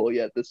AP poll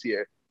yet this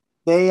year.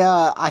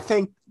 I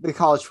think the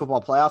college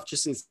football playoff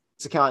just needs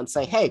to come out and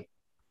say, hey,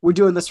 we're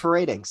doing this for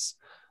ratings.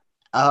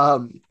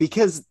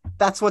 Because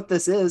that's what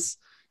this is.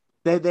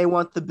 They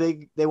want the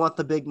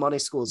big money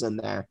schools in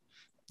there.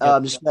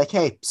 Just like,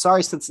 hey,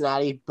 sorry,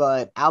 Cincinnati,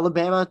 but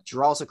Alabama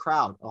draws a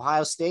crowd.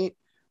 Ohio State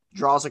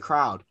draws a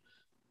crowd.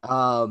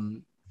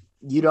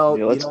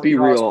 Let's be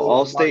real.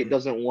 All-State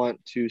doesn't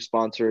want to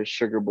sponsor a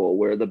Sugar Bowl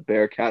where the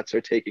Bearcats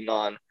are taking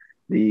on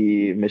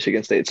the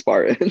Michigan State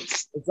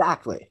Spartans.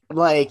 Exactly.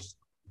 Like,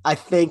 I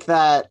think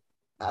that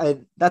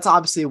that's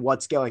obviously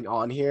what's going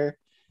on here.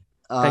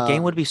 That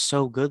game would be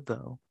so good,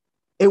 though.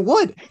 It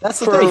would. That's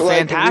the thing. For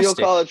fantastic.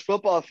 Real college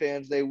football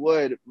fans, they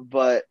would,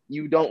 but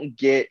you don't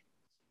get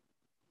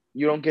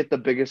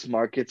the biggest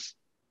markets.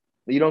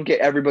 You don't get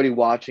everybody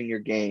watching your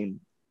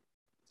game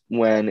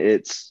when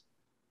it's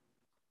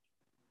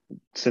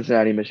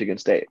Cincinnati, Michigan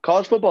State.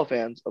 College football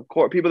fans, of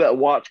course, people that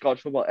watch college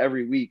football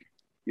every week,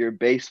 your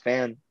base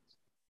fan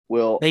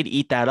they'd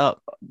eat that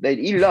up. They'd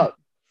eat it up.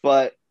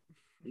 But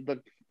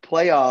the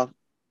playoff,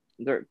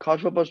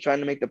 college football is trying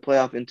to make the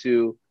playoff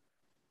into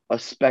a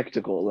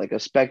spectacle, like a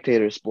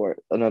spectator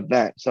sport, an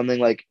event, something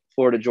like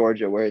Florida,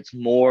 Georgia, where it's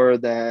more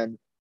than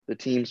the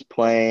teams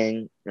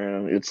playing.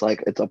 It's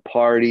like it's a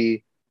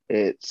party.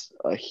 It's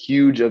a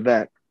huge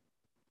event.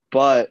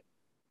 But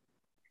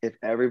if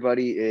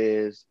everybody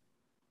is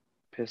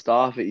pissed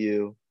off at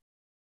you,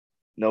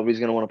 nobody's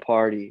going to want to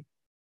party.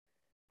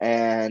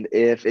 And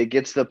if it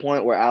gets to the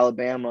point where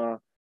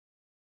Alabama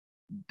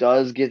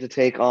does get to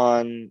take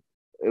on,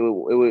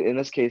 in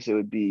this case,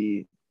 they'd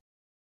be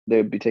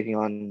taking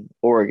on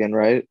Oregon,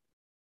 right?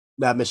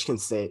 That Michigan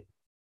State.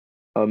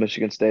 Oh,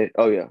 Michigan State.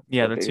 Oh, yeah.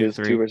 Yeah, the Okay, here's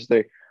 2-3. 2 versus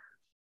 3.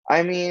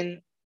 I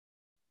mean,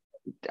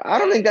 I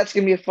don't think that's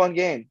going to be a fun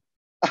game.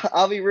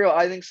 I'll be real.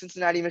 I think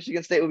Cincinnati,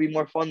 Michigan State would be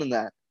more fun than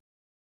that.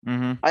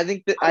 Mm-hmm. I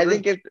think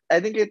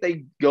if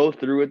they go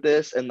through with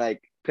this and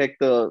like pick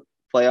the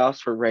playoffs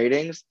for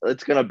ratings,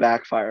 it's gonna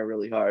backfire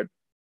really hard.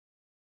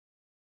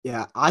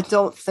 Yeah, I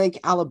don't think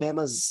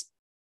Alabama's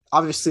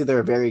obviously they're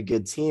a very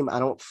good team. I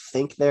don't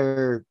think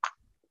they're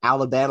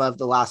Alabama of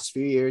the last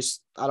few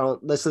years. I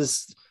don't this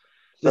is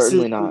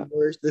Certainly not.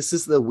 this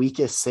is the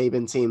weakest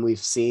Saban team we've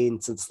seen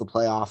since the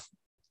playoff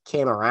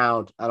came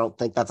around. I don't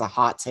think that's a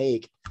hot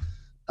take.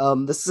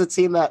 This is a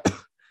team that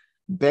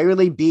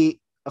barely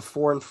beat a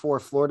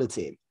 4-4 Florida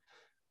team.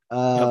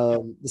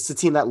 This is a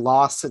team that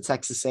lost to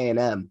Texas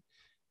A&M.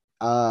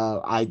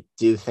 I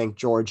do think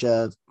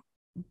Georgia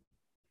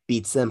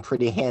beats them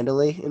pretty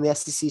handily in the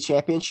SEC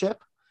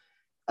championship.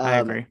 I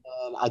agree.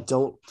 And I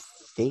don't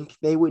think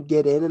they would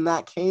get in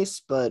that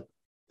case, but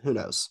who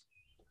knows?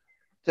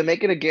 To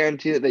make it a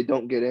guarantee that they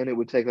don't get in, it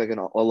would take like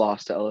a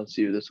loss to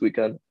LSU this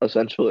weekend,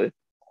 essentially.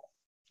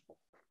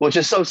 Which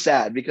is so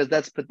sad because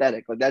that's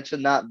pathetic. Like that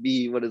should not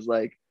be what is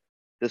like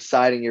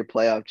deciding your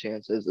playoff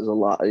chances is a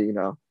lot, you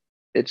know.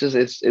 It's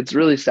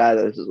really sad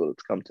that this is what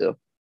it's come to.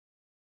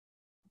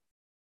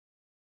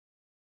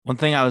 One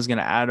thing I was going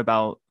to add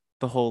about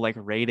the whole like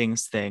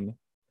ratings thing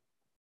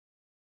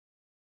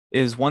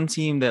is one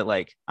team that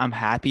like I'm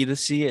happy to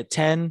see at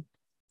 10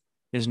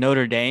 is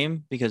Notre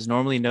Dame, because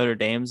normally Notre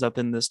Dame's up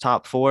in this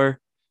top 4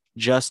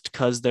 just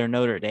because they're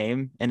Notre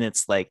Dame. And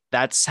it's like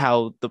that's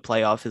how the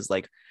playoff is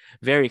like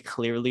very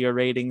clearly a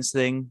ratings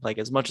thing. Like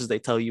as much as they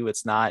tell you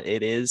it's not,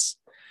 it is,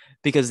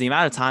 because the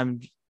amount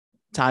of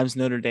times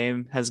Notre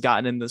Dame has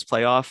gotten in this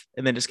playoff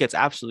and then just gets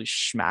absolutely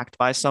smacked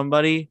by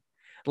somebody.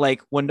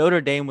 Like when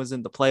Notre Dame was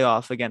in the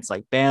playoff against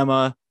like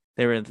Bama,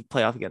 they were in the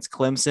playoff against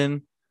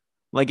Clemson.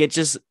 Like it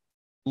just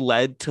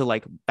led to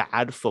like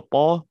bad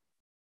football,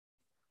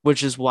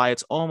 which is why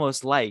it's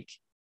almost like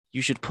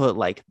you should put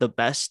like the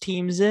best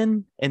teams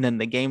in and then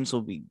the games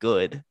will be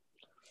good.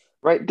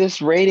 Right.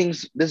 This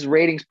ratings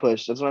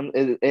push. That's what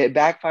it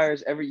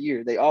backfires every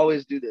year. They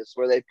always do this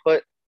where they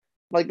put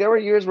like there were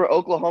years where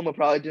Oklahoma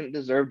probably didn't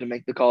deserve to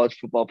make the college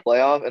football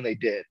playoff, and they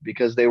did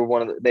because they were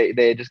one of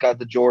they just got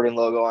the Jordan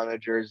logo on their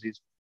jerseys,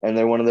 and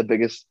they're one of the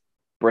biggest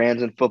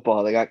brands in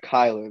football. They got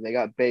Kyler, they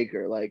got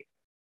Baker, like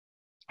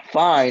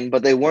fine,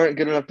 but they weren't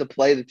good enough to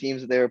play the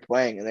teams that they were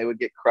playing, and they would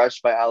get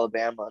crushed by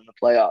Alabama in the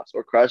playoffs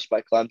or crushed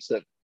by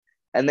Clemson.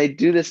 And they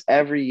do this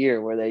every year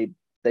where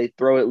they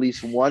throw at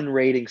least one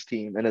ratings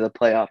team into the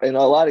playoff. And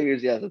a lot of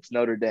years, yes, it's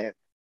Notre Dame.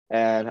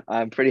 And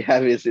I'm pretty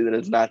happy to see that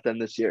it's not them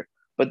this year.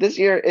 But this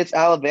year it's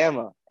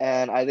Alabama,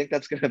 and I think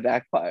that's going to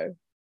backfire.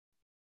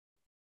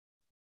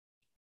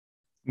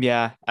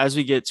 Yeah. As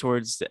we get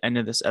towards the end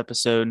of this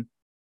episode,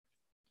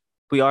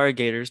 we are a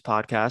Gators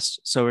podcast.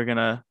 So we're going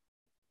to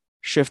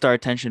shift our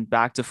attention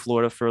back to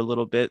Florida for a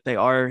little bit. They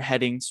are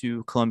heading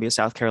to Columbia,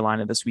 South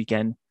Carolina this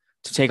weekend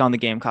to take on the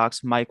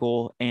Gamecocks.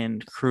 Michael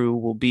and crew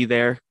will be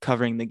there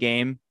covering the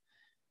game.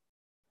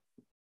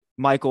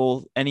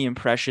 Michael, any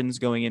impressions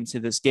going into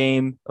this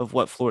game of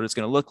what Florida's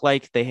going to look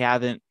like? They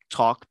haven't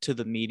talked to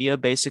the media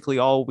basically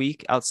all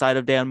week outside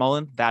of Dan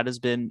Mullen. That has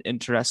been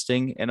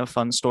interesting and a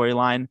fun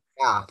storyline.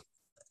 Yeah,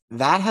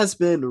 that has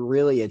been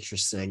really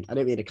interesting. I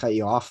didn't mean to cut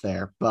you off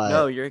there, but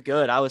No, you're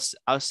good. I was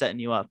setting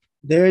you up.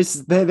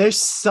 there's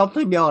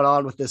something going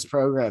on with this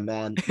program,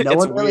 man. No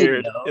It's one really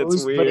weird.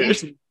 It's knows, but weird.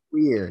 it's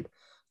weird.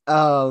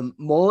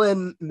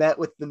 Mullen met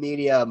with the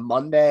media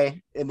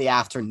Monday in the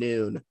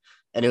afternoon,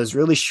 and it was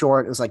really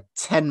short. It was like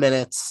 10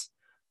 minutes.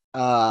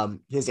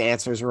 His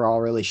answers were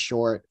all really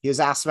short. He was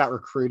asked about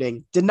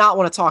recruiting, did not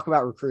want to talk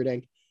about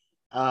recruiting.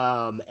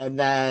 And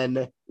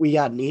then we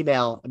got an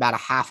email about a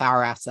half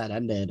hour after that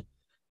ended,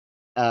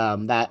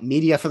 that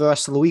media for the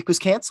rest of the week was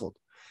canceled,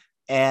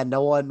 and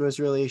no one was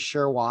really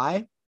sure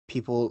why.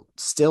 People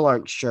still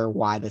aren't sure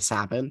why this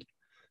happened.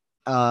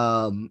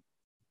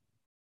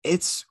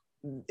 It's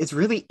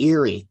really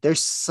eerie.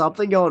 There's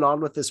something going on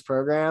with this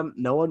program.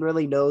 No one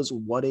really knows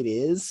what it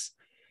is.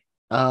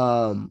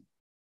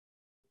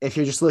 If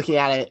you're just looking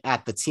at it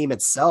at the team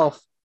itself,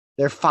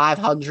 they're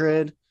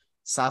 500.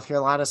 South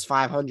Carolina's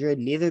 500.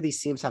 Neither of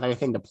these teams have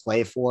anything to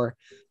play for.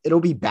 It'll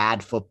be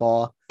bad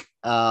football.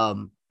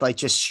 Like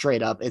just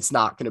straight up, it's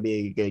not going to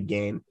be a good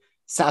game.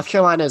 South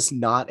Carolina is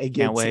not a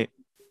good Can't wait.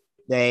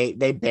 team.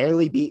 They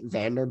barely beat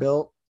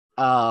Vanderbilt.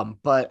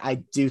 But I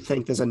do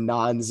think there's a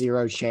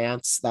non-zero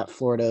chance that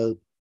Florida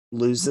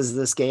loses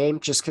this game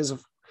just because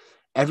of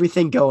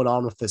everything going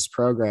on with this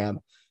program.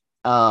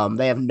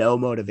 They have no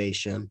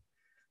motivation.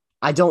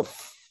 I don't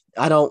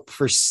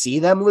foresee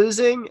them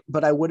losing,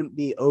 but I wouldn't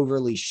be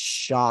overly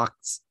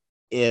shocked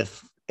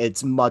if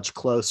it's much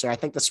closer. I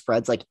think the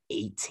spread's like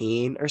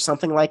 18 or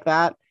something like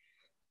that.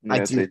 Yeah, I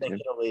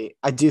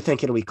do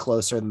think it'll be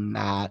closer than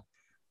that.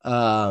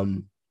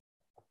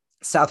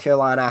 South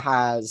Carolina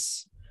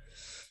has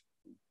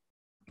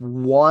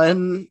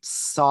one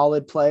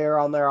solid player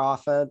on their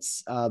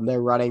offense.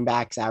 Their running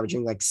backs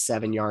averaging like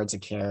 7 yards a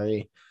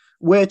carry,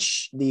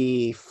 which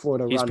the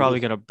Florida He's run probably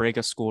defense, going to break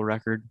a school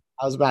record.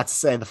 I was about to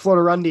say, the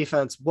Florida run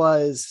defense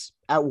was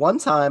at one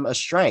time a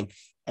strength,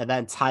 and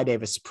then Ty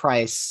Davis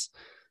Price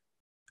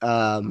for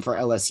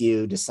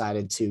LSU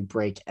decided to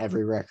break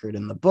every record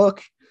in the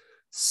book.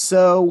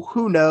 So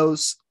who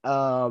knows?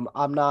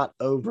 I'm not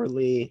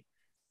overly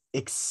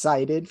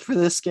excited for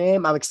this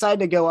game. I'm excited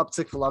to go up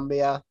to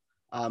Columbia.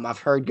 I've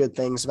heard good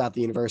things about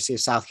the University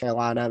of South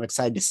Carolina. I'm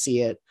excited to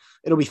see it.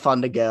 It'll be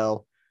fun to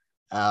go.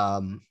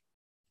 But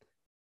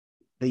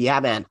yeah,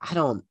 man,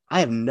 I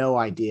have no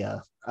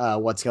idea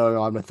what's going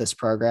on with this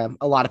program.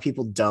 A lot of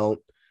people don't.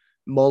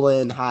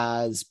 Mullen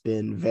has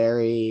been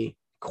very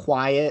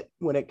quiet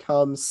when it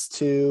comes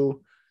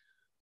to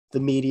the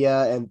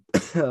media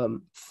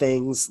and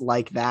things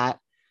like that,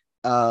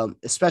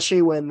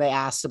 especially when they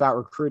asked about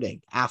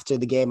recruiting after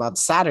the game on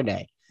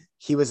Saturday.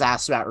 He was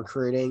asked about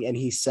recruiting, and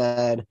he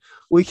said,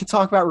 "We can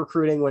talk about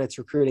recruiting when it's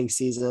recruiting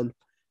season.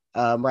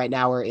 Right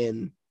now, we're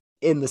in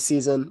the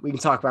season. We can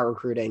talk about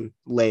recruiting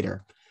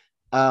later."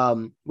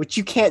 Which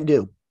you can't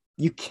do.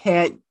 You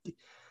can't,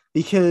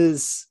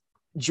 because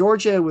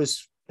Georgia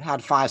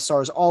had 5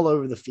 stars all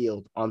over the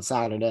field on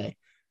Saturday.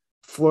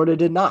 Florida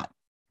did not.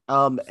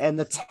 And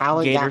the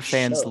talent Gator gap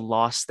fans showed.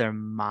 lost their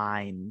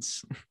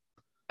minds.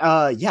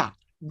 Yeah,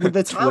 with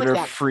the talent Twitter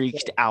gap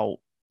freaked showed. out.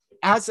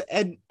 As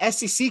and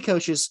SEC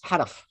coaches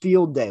had a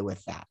field day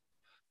with that.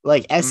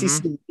 Like Mm-hmm.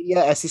 SEC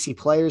media, SEC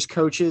players,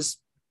 coaches,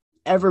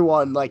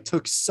 everyone like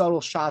took subtle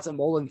shots at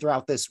Mullen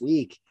throughout this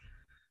week.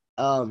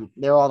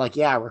 They're all like,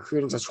 yeah,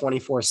 recruiting's a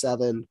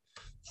 24/7,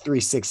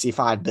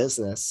 365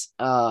 business.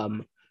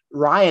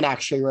 Ryan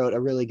actually wrote a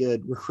really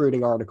good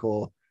recruiting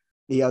article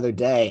the other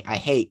day. I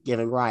hate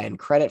giving Ryan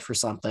credit for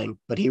something,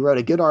 but he wrote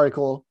a good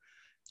article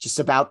just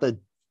about the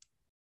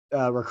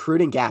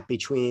recruiting gap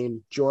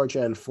between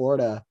Georgia and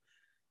Florida.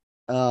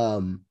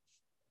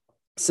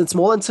 Since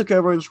Mullen took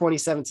over in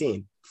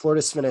 2017,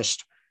 Florida's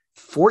finished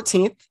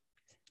 14th,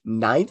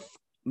 9th,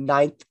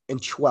 9th,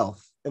 and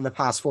 12th in the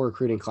past 4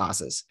 recruiting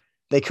classes.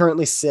 They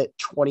currently sit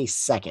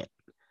 22nd.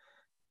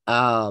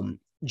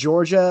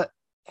 Georgia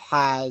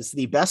has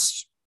the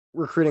best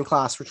recruiting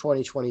class for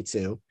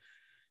 2022.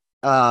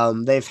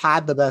 They've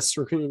had the best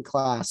recruiting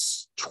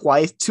class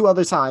two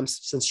other times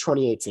since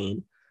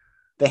 2018.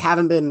 They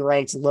haven't been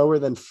ranked lower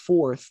than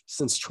 4th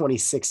since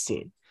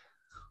 2016.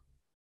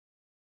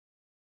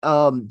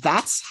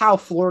 That's how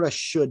Florida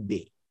should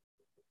be,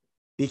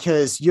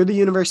 because you're the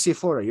University of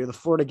Florida. You're the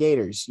Florida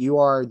Gators. You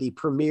are the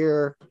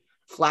premier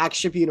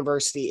flagship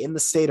university in the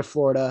state of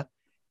Florida,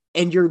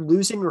 and you're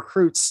losing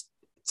recruits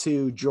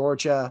to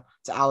Georgia,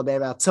 to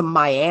Alabama, to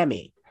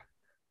Miami.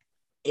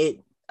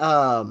 It's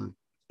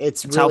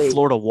It's how really,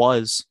 Florida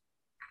was.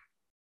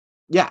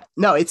 yeah,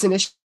 no, it's an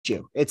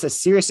issue. It's a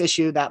serious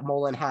issue that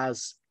Mullen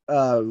has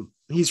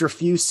he's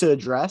refused to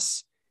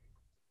address.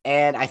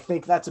 And I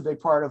think that's a big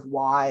part of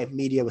why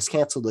media was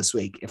canceled this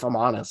week, if I'm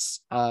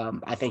honest.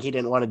 I think he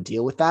didn't want to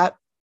deal with that.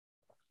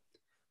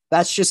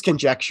 That's just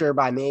conjecture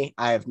by me.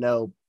 I have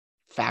no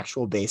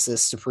factual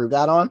basis to prove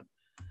that on.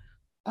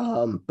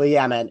 But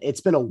yeah, man,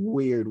 it's been a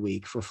weird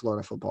week for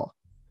Florida football.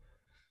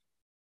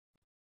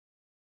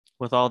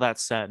 With all that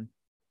said,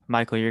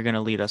 Michael, you're going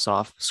to lead us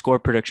off. Score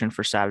prediction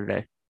for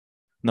Saturday.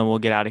 And then we'll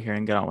get out of here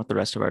and get on with the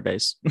rest of our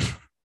days.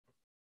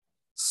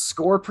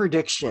 Score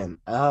prediction.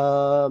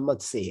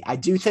 Let's see. I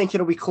do think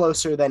it'll be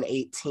closer than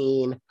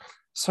 18.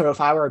 So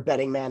if I were a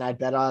betting man, I'd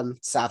bet on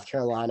South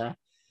Carolina.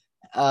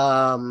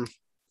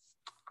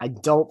 I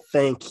don't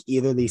think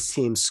either of these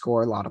teams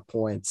score a lot of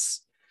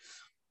points.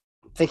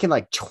 I'm thinking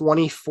like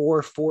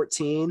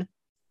 24-14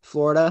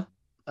 Florida.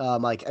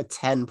 Like a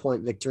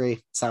 10-point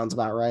victory. Sounds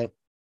about right.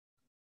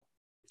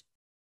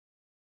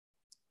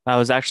 I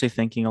was actually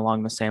thinking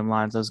along the same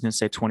lines. I was going to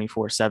say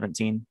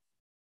 24-17.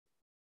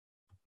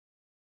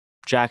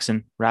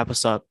 Jackson, wrap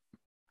us up.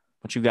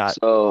 What you got?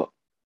 So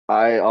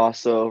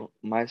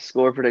my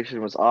score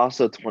prediction was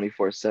also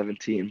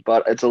 24-17,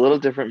 but it's a little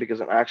different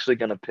because I'm actually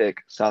going to pick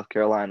South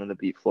Carolina to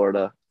beat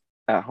Florida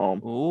at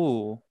home.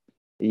 Ooh.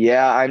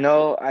 Yeah, I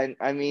know.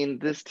 I mean,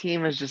 this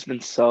team has just been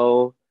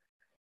so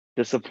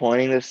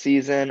disappointing this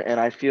season, and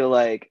I feel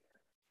like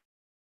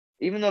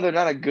even though they're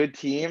not a good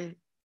team,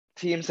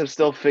 teams have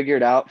still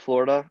figured out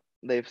Florida.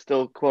 They've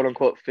still quote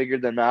unquote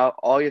figured them out.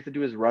 All you have to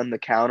do is run the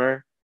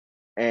counter,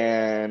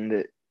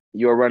 and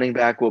your running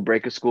back will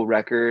break a school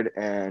record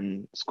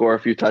and score a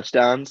few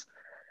touchdowns.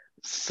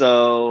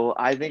 So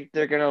I think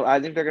they're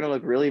gonna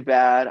look really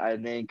bad. I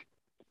think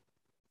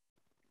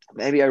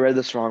maybe I read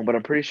this wrong, but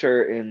I'm pretty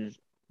sure in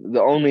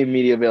the only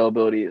media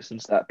availability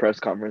since that press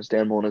conference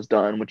Dan Mullen has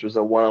done, which was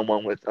a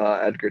one-on-one with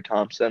Edgar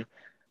Thompson.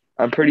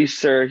 I'm pretty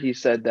sure he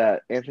said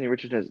that Anthony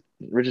Richardson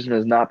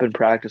has not been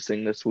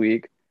practicing this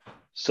week.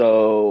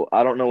 So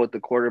I don't know what the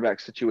quarterback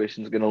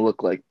situation is going to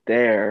look like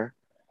there.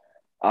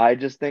 I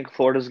just think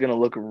Florida's going to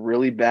look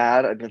really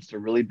bad against a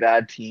really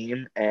bad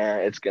team,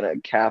 and it's going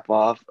to cap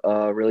off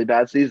a really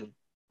bad season.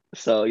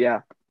 So,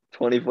 yeah.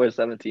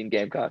 24-17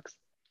 Gamecocks.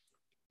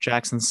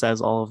 Jackson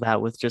says all of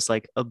that with just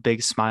like a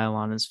big smile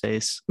on his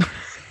face.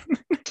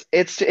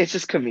 It's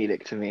just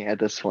comedic to me at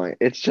this point.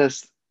 It's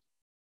just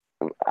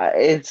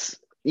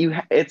you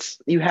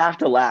have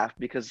to laugh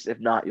because if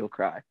not, you'll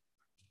cry.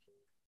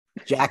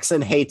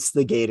 Jackson hates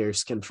the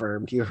Gators,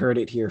 confirmed. You heard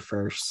it here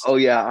first. Oh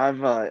yeah,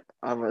 I'm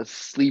a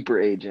sleeper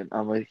agent.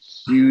 I'm a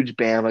huge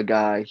Bama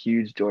guy,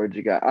 huge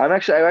Georgia guy. I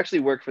actually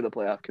work for the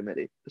playoff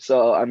committee,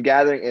 so I'm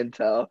gathering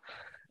intel,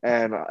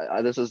 and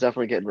this is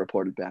definitely getting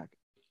reported back.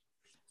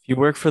 If you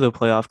work for the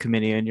playoff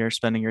committee and you're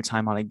spending your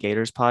time on a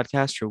Gators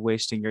podcast, you're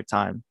wasting your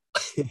time.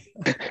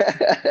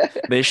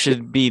 They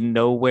should be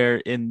nowhere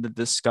in the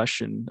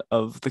discussion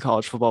of the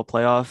college football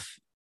playoff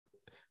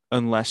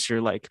unless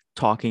you're like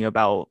talking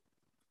about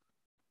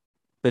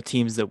the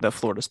teams that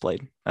Florida's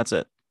played. That's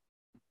it.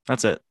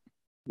 That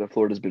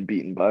Florida's been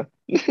beaten by.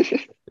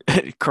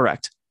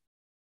 Correct.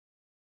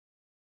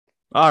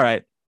 All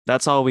right.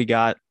 That's all we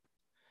got.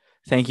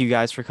 Thank you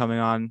guys for coming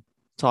on,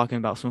 talking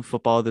about some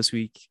football this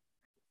week.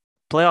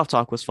 Playoff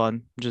talk was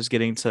fun. Just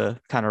getting to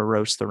kind of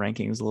roast the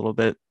rankings a little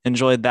bit.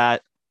 Enjoyed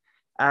that.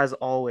 As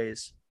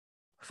always,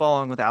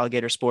 following with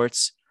Alligator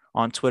Sports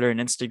on Twitter and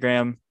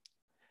Instagram.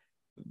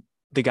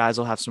 The guys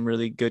will have some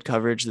really good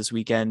coverage this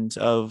weekend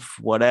of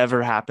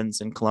whatever happens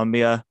in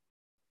Columbia.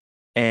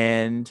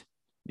 And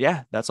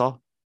yeah, that's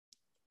all.